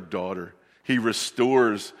calls her daughter. He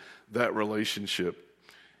restores that relationship.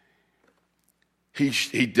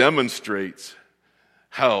 He demonstrates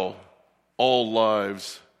how all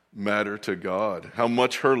lives matter to God, how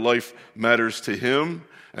much her life matters to him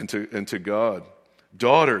and to God.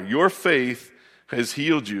 Daughter, your faith has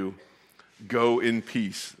healed you. Go in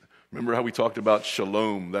peace. Remember how we talked about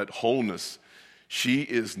shalom, that wholeness. She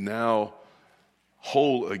is now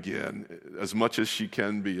whole again, as much as she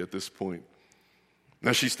can be at this point.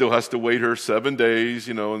 Now, she still has to wait her 7 days,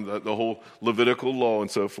 and the whole Levitical law and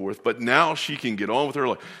so forth. But now she can get on with her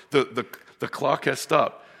life. The clock has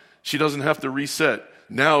stopped. She doesn't have to reset.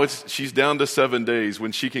 Now she's down to 7 days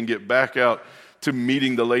when she can get back out to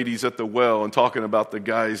meeting the ladies at the well and talking about the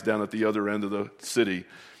guys down at the other end of the city.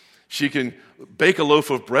 She can bake a loaf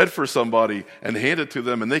of bread for somebody and hand it to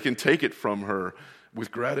them, and they can take it from her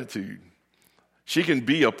with gratitude. She can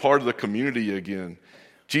be a part of the community again.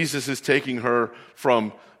 Jesus is taking her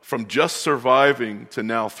from just surviving to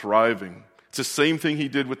now thriving. It's the same thing he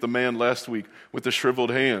did with the man last week with the shriveled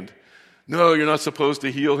hand. No, you're not supposed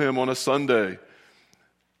to heal him on a Sunday.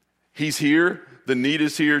 He's here. The need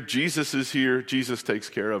is here. Jesus is here. Jesus takes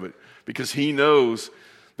care of it because he knows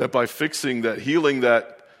that by fixing that, healing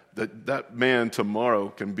that man tomorrow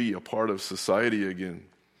can be a part of society again.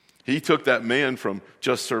 He took that man from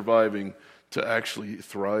just surviving to actually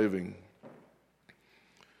thriving.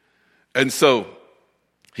 And so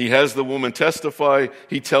he has the woman testify.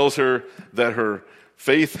 He tells her that her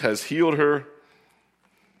faith has healed her.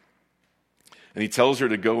 And he tells her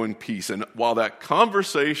to go in peace. And while that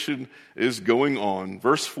conversation is going on,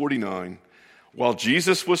 verse 49, while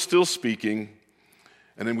Jesus was still speaking,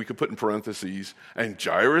 and then we could put in parentheses, and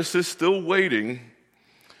Jairus is still waiting,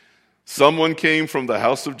 someone came from the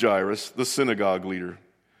house of Jairus, the synagogue leader.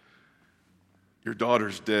 Your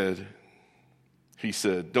daughter's dead, he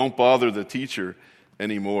said. Don't bother the teacher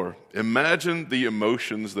anymore. Imagine the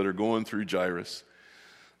emotions that are going through Jairus.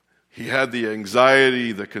 He had the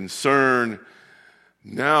anxiety, the concern.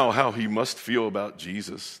 Now how he must feel about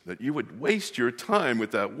Jesus, that you would waste your time with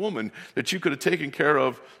that woman that you could have taken care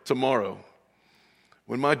of tomorrow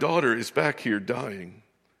when my daughter is back here dying.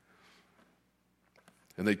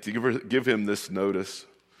 And they give him this notice.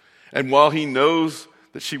 And while he knows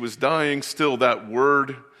that she was dying, still that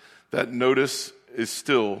word, that notice is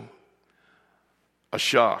still a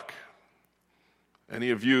shock. Any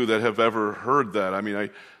of you that have ever heard that,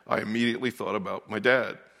 I immediately thought about my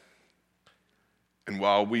dad. And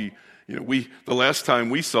while the last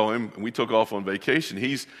time we saw him, we took off on vacation.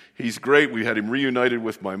 He's great. We had him reunited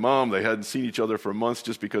with my mom. They hadn't seen each other for months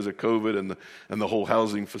just because of COVID and the whole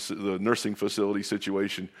the nursing facility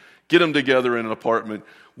situation. Get them together in an apartment.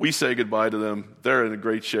 We say goodbye to them. They're in a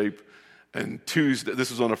great shape. And Tuesday,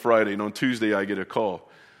 this was on a Friday, and on Tuesday I get a call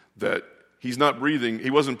that he's not breathing.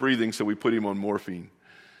 He wasn't breathing, so we put him on morphine.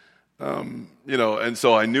 And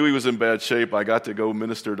so I knew he was in bad shape. I got to go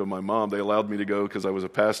minister to my mom. They allowed me to go because I was a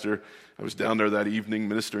pastor. I was down there that evening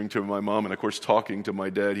ministering to my mom and, of course, talking to my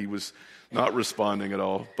dad. He was not responding at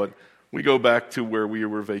all. But we go back to where we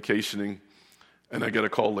were vacationing, and I get a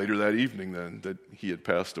call later that evening then that he had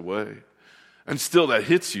passed away. And still that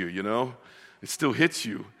hits you, It still hits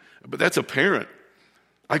you. But that's a parent.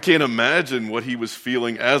 I can't imagine what he was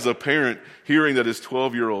feeling as a parent hearing that his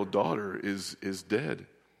 12-year-old daughter is dead.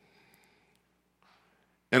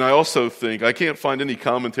 And I also think, I can't find any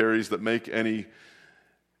commentaries that make any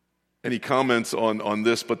comments on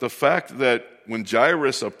this, but the fact that when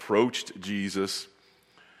Jairus approached Jesus,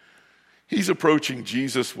 he's approaching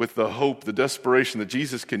Jesus with the hope, the desperation that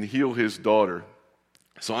Jesus can heal his daughter.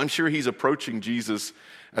 So I'm sure he's approaching Jesus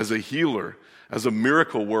as a healer, as a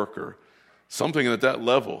miracle worker, something at that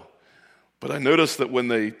level. But I noticed that when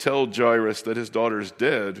they tell Jairus that his daughter's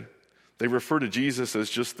dead, they refer to Jesus as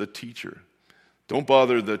just the teacher. Don't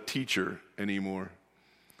bother the teacher anymore.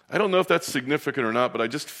 I don't know if that's significant or not, but I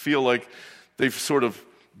just feel like they've sort of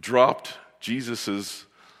dropped Jesus'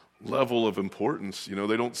 level of importance.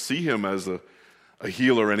 They don't see him as a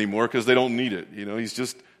healer anymore because they don't need it. He's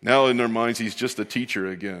just, now in their minds, he's just a teacher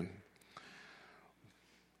again.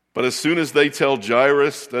 But as soon as they tell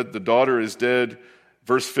Jairus that the daughter is dead,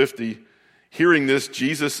 verse 50, hearing this,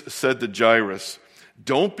 Jesus said to Jairus,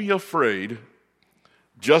 "Don't be afraid.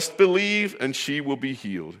 Just believe and she will be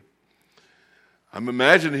healed." I'm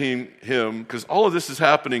imagining him, because all of this is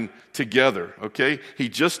happening together, okay? He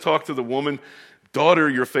just talked to the woman, "Daughter,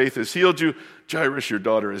 your faith has healed you. Jairus, your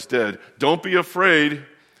daughter is dead. Don't be afraid."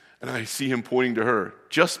 And I see him pointing to her,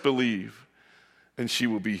 "Just believe and she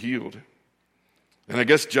will be healed." And I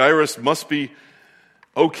guess Jairus must be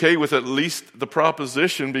okay with at least the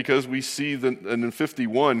proposition, because we see that in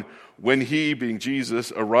 51, when he, being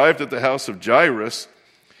Jesus, arrived at the house of Jairus,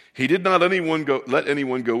 he did not let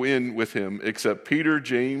anyone go in with him except Peter,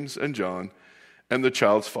 James, and John, and the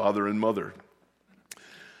child's father and mother.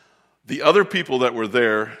 The other people that were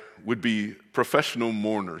there would be professional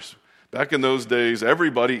mourners. Back in those days,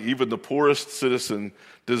 everybody, even the poorest citizen,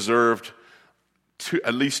 deserved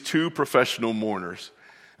at least 2 professional mourners.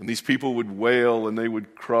 And these people would wail, and they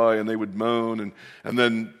would cry, and they would moan, and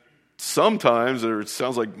then sometimes, or it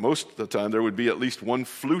sounds like most of the time, there would be at least one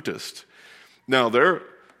flutist. Now, their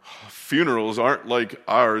funerals aren't like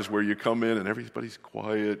ours, where you come in and everybody's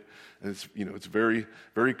quiet, and it's very,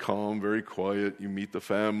 very calm, very quiet. You meet the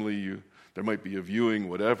family, there might be a viewing,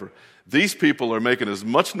 whatever. These people are making as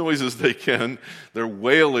much noise as they can. They're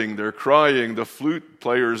wailing, they're crying. The flute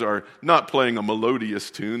players are not playing a melodious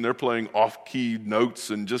tune. They're playing off-key notes,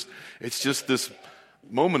 and it's just this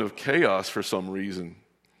moment of chaos for some reason.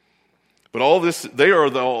 But all this, they are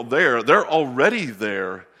all there. They're already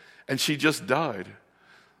there, and she just died.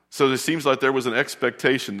 So it seems like there was an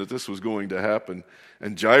expectation that this was going to happen.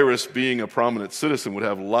 And Jairus, being a prominent citizen, would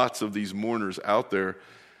have lots of these mourners out there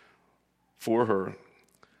for her.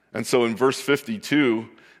 And so in verse 52,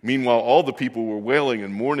 meanwhile, all the people were wailing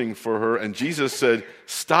and mourning for her, and Jesus said,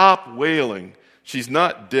 "Stop wailing. She's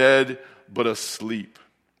not dead, but asleep."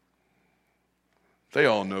 They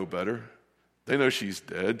all know better. They know she's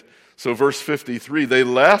dead. So verse 53, they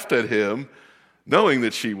laughed at him, knowing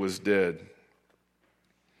that she was dead.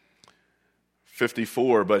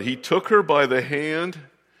 54, but he took her by the hand,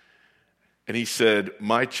 and he said,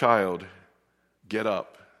 "My child, get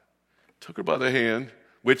up." Took her by the hand,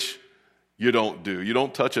 which you don't do. You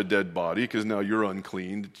don't touch a dead body, because now you're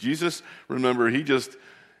unclean. Jesus, remember, he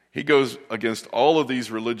goes against all of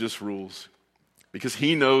these religious rules, because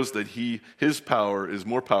he knows that his power is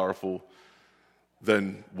more powerful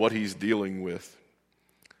than what he's dealing with.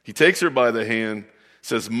 He takes her by the hand,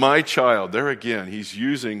 says, "My child." There again, he's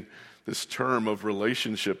using this term of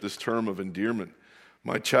relationship, this term of endearment.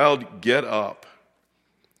 "My child, get up."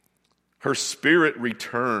 Her spirit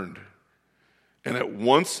returned, and at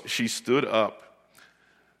once she stood up.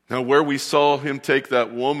 Now, where we saw him take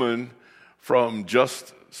that woman from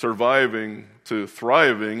just surviving to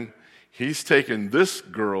thriving, he's taken this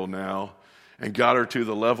girl now and got her to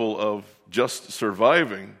the level of just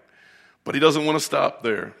surviving. But he doesn't want to stop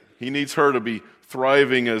there. He needs her to be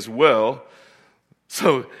thriving as well.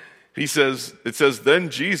 So it says, then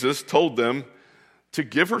Jesus told them to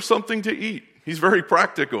give her something to eat. He's very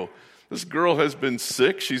practical. This girl has been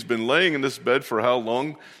sick. She's been laying in this bed for how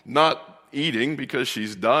long? Not eating because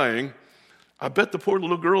she's dying. I bet the poor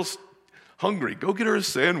little girl's hungry. Go get her a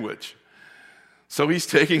sandwich. So he's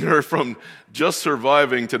taking her from just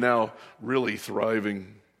surviving to now really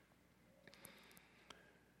thriving.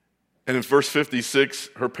 And in verse 56,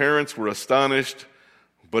 her parents were astonished,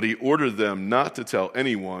 but he ordered them not to tell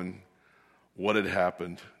anyone what had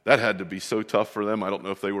happened. That had to be so tough for them. I don't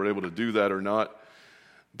know if they were able to do that or not.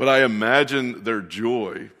 But I imagine their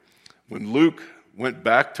joy when Luke went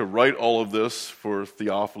back to write all of this for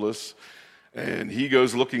Theophilus, and he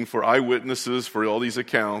goes looking for eyewitnesses for all these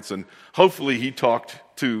accounts, and hopefully he talked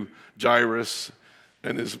to Jairus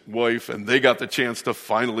and his wife, and they got the chance to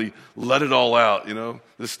finally let it all out,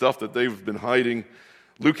 this stuff that they've been hiding.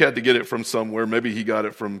 Luke had to get it from somewhere. Maybe he got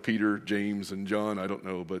it from Peter, James, and John. I don't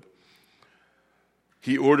know, but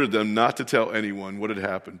he ordered them not to tell anyone what had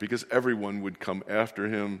happened, because everyone would come after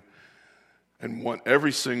him and want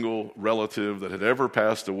every single relative that had ever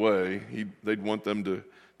passed away, they'd want them to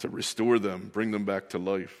restore them, bring them back to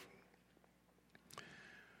life.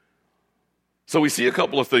 So we see a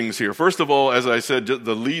couple of things here. First of all, as I said,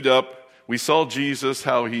 the lead up, we saw Jesus,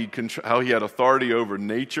 how he had authority over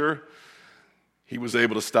nature. He was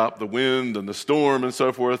able to stop the wind and the storm and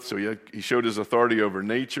so forth, so he showed his authority over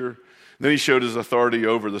nature. Then he showed his authority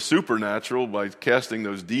over the supernatural by casting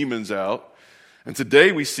those demons out. And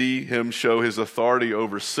today we see him show his authority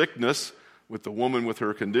over sickness with the woman with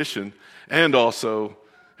her condition, and also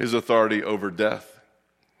his authority over death.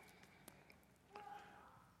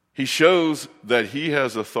 He shows that he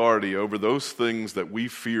has authority over those things that we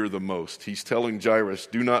fear the most. He's telling Jairus,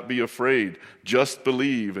 do not be afraid, just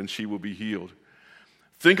believe and she will be healed.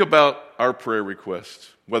 Think about our prayer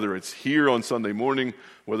requests, whether it's here on Sunday morning,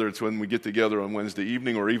 whether it's when we get together on Wednesday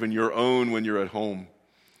evening, or even your own when you're at home.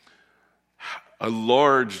 A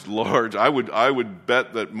large, I would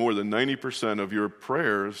bet that more than 90% of your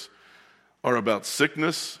prayers are about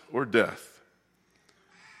sickness or death.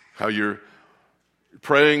 How you're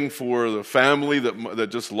praying for the family that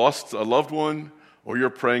just lost a loved one, or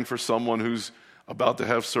you're praying for someone who's about to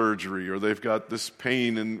have surgery, or they've got this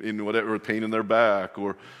pain in whatever, pain in their back,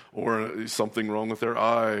 or something wrong with their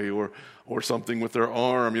eye, or something with their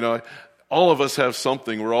arm. All of us have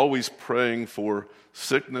something. We're always praying for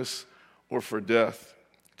sickness or for death.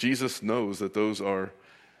 Jesus knows that those are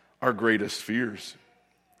our greatest fears.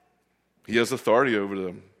 He has authority over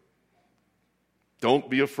them. Don't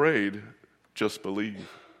be afraid, just believe.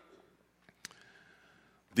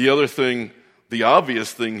 The other thing, the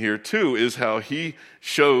obvious thing here too, is how he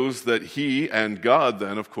shows that he and God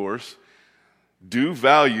then, of course, do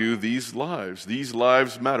value these lives. These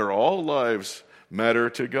lives matter. All lives matter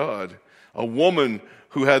to God. A woman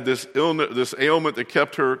who had this illness, this ailment that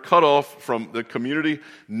kept her cut off from the community,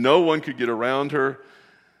 no one could get around her,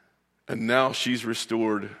 and now she's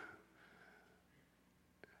restored,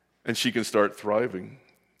 and she can start thriving.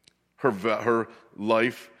 Her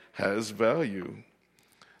life has value.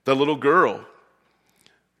 That little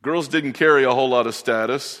girls didn't carry a whole lot of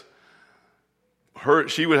status.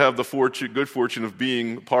 She would have the good fortune of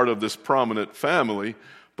being part of this prominent family,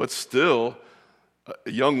 but still,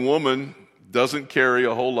 a young woman doesn't carry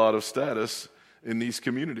a whole lot of status in these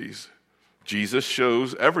communities. Jesus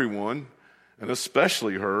shows everyone, and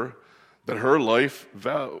especially her, that her life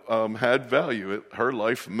had value. Her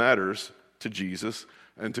life matters to Jesus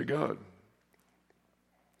and to God.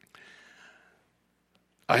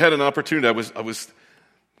 I had an opportunity. I was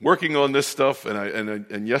working on this stuff,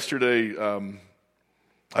 and yesterday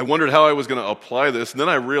I wondered how I was going to apply this, and then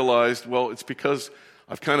I realized, well, it's because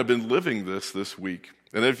I've kind of been living this week.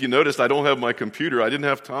 And if you noticed, I don't have my computer. I didn't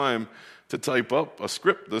have time to type up a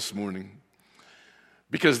script this morning.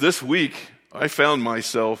 Because this week, I found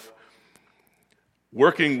myself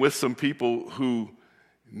working with some people who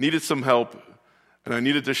needed some help, and I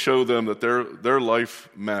needed to show them that their life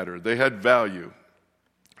mattered. They had value.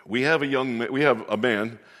 We have a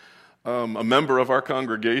man, a member of our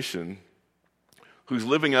congregation, who's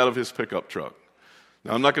living out of his pickup truck.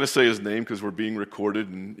 Now, I'm not going to say his name because we're being recorded,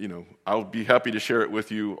 and I'll be happy to share it with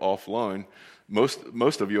you offline.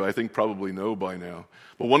 Most of you, I think, probably know by now.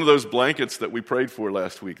 But one of those blankets that we prayed for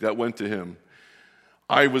last week, that went to him.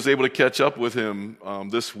 I was able to catch up with him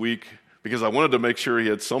this week because I wanted to make sure he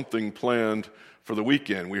had something planned for the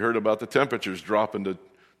weekend. We heard about the temperatures dropping to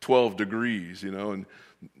 12 degrees, and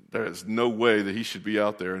there's no way that he should be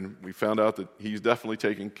out there. And we found out that he's definitely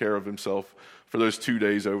taking care of himself for those 2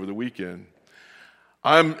 days over the weekend.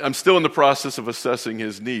 I'm still in the process of assessing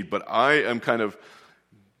his need, but I am kind of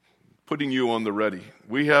putting you on the ready.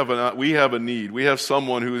 We have a need. We have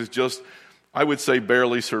someone who is just, I would say,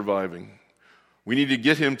 barely surviving. We need to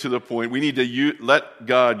get him to the point. We need to let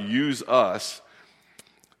God use us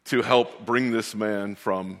to help bring this man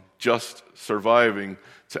from just surviving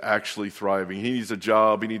to actually thriving. He needs a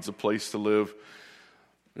job. He needs a place to live.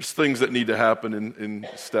 There's things that need to happen in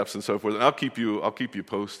steps and so forth. And I'll keep you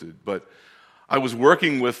posted. But I was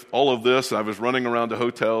working with all of this. I was running around to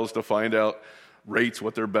hotels to find out rates,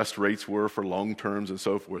 what their best rates were for long terms and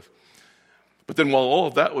so forth. But then while all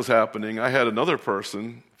of that was happening, I had another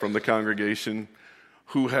person from the congregation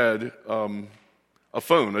who had a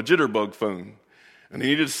phone, a jitterbug phone. And they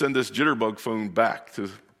needed to send this jitterbug phone back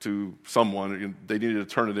to someone. They needed to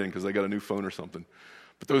turn it in because they got a new phone or something.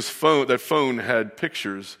 But that phone had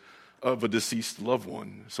pictures of a deceased loved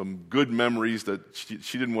one, some good memories that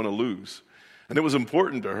she didn't want to lose. And it was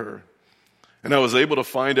important to her. And I was able to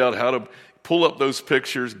find out how to pull up those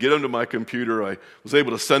pictures, get them to my computer. I was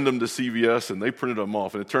able to send them to CVS, and they printed them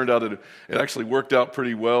off. And it turned out it actually worked out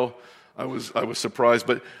pretty well. I was surprised.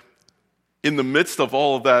 But in the midst of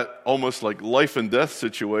all of that, almost like life and death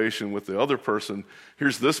situation with the other person,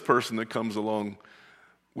 here's this person that comes along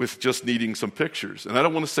with just needing some pictures. And I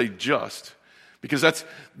don't want to say just, because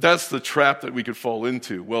that's the trap that we could fall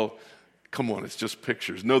into. Well, come on, it's just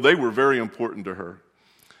pictures. No, they were very important to her.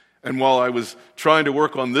 And while I was trying to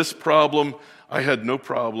work on this problem, I had no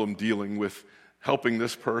problem dealing with helping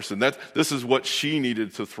this person. This is what she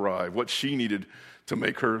needed to thrive, what she needed to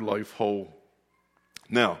make her life whole.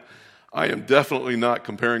 Now, I am definitely not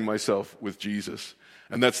comparing myself with Jesus,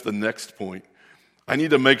 and that's the next point. I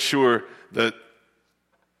need to make sure that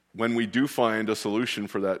when we do find a solution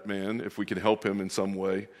for that man, if we can help him in some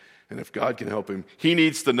way, and if God can help him, he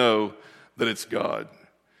needs to know that it's God.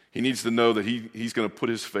 He needs to know that he's going to put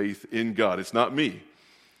his faith in God. It's not me.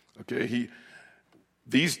 Okay?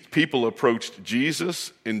 These people approached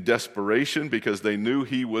Jesus in desperation because they knew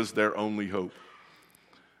he was their only hope.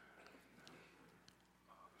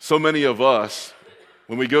 So many of us,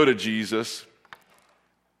 when we go to Jesus,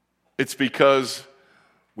 it's because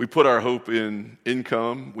We put our hope in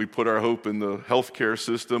income. We put our hope in the healthcare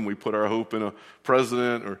system. We put our hope in a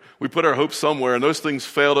president, or we put our hope somewhere, and those things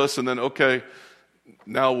failed us, and then, okay,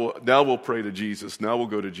 now we'll pray to Jesus. Now we'll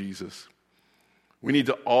go to Jesus. We need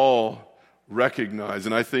to all recognize,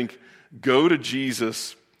 and I think go to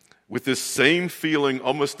Jesus with this same feeling,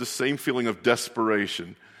 almost the same feeling of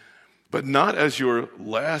desperation, but not as your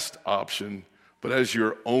last option, but as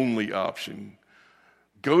your only option.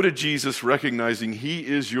 Go to Jesus recognizing he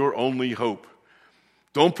is your only hope.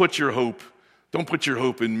 Don't put your hope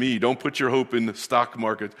in me. Don't put your hope in the stock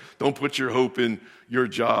market. Don't put your hope in your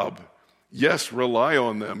job. Yes, rely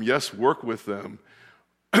on them. Yes, work with them.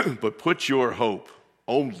 But put your hope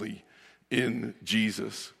only in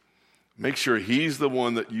Jesus. Make sure he's the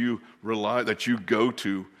one that you go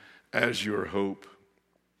to as your hope.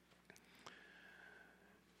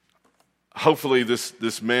 Hopefully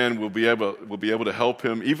this man will be able to help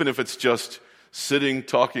him, even if it's just sitting,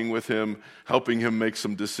 talking with him, helping him make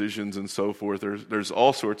some decisions and so forth. There's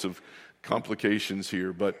all sorts of complications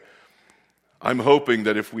here, but I'm hoping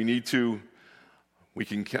that if we need to,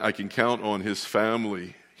 I can count on his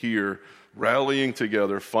family here rallying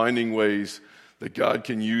together, finding ways that God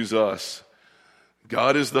can use us.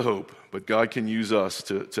 God is the hope, but God can use us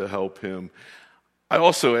to help him. I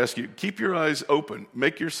also ask you, keep your eyes open.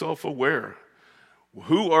 Make yourself aware.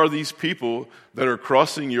 Who are these people that are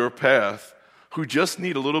crossing your path who just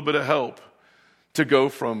need a little bit of help to go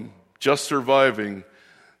from just surviving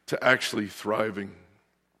to actually thriving?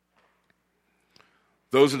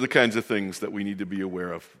 Those are the kinds of things that we need to be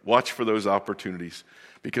aware of. Watch for those opportunities,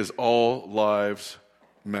 because all lives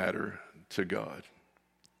matter to God.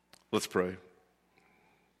 Let's pray.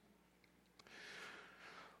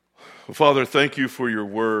 Well, Father, thank you for your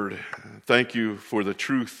word. Thank you for the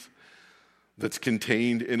truth that's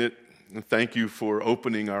contained in it. And thank you for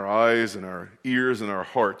opening our eyes and our ears and our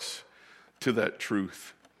hearts to that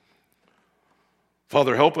truth.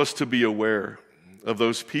 Father, help us to be aware of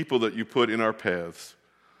those people that you put in our paths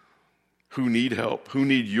who need help, who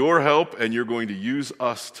need your help, and you're going to use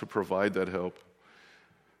us to provide that help.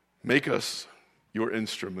 Make us your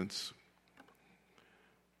instruments.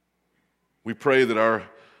 We pray that our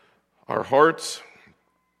hearts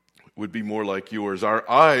would be more like yours. Our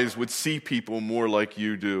eyes would see people more like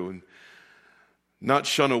you do, and not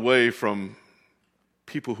shun away from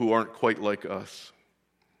people who aren't quite like us.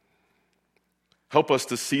 Help us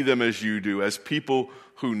to see them as you do, as people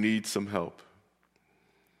who need some help.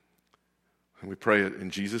 And we pray it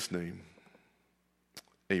in Jesus' name.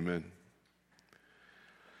 Amen.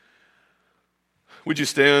 Would you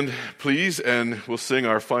stand, please, and we'll sing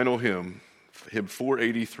our final hymn, hymn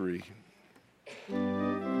 483.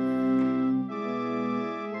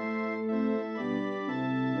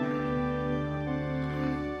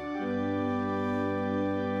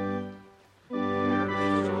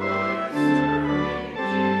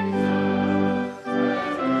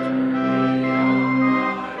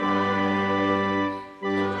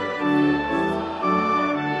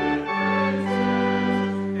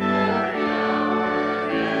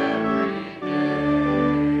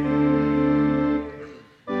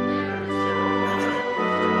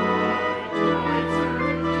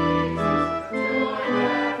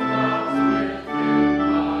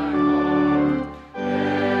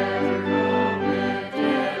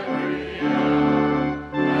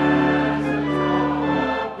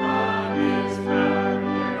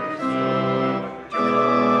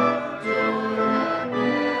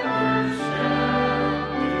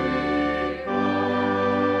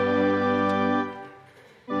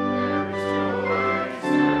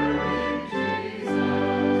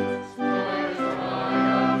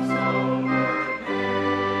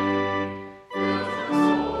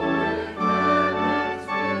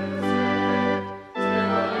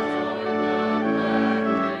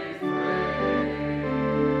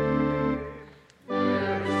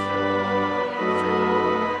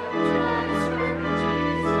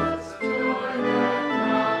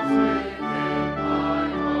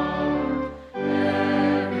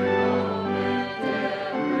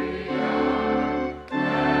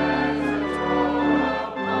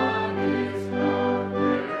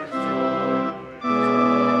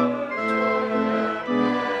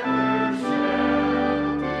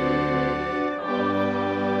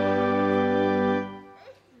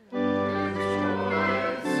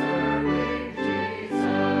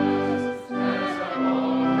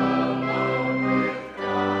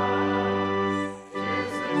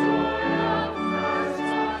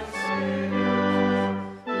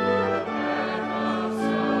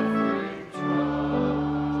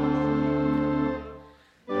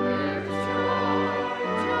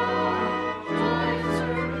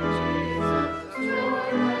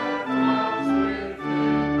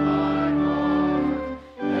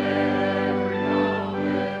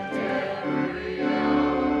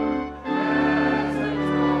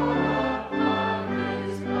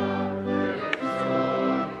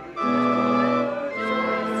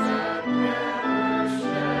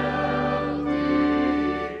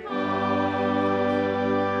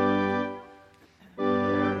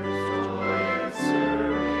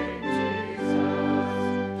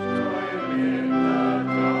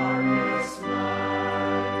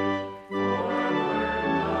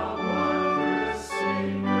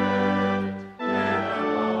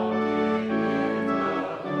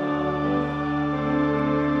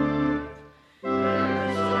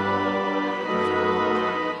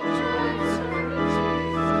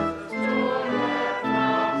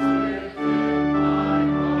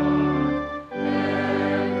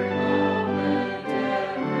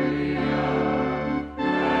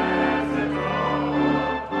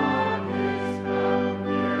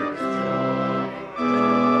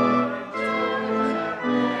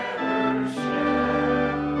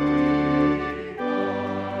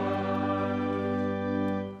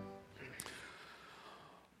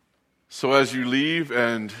 So as you leave,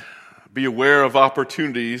 and be aware of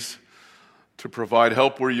opportunities to provide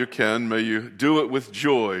help where you can, may you do it with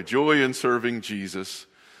joy in serving Jesus.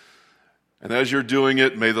 And as you're doing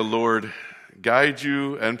it, may the Lord guide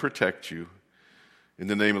you and protect you. In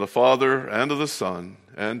the name of the Father, and of the Son,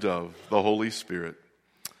 and of the Holy Spirit.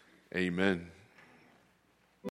 Amen.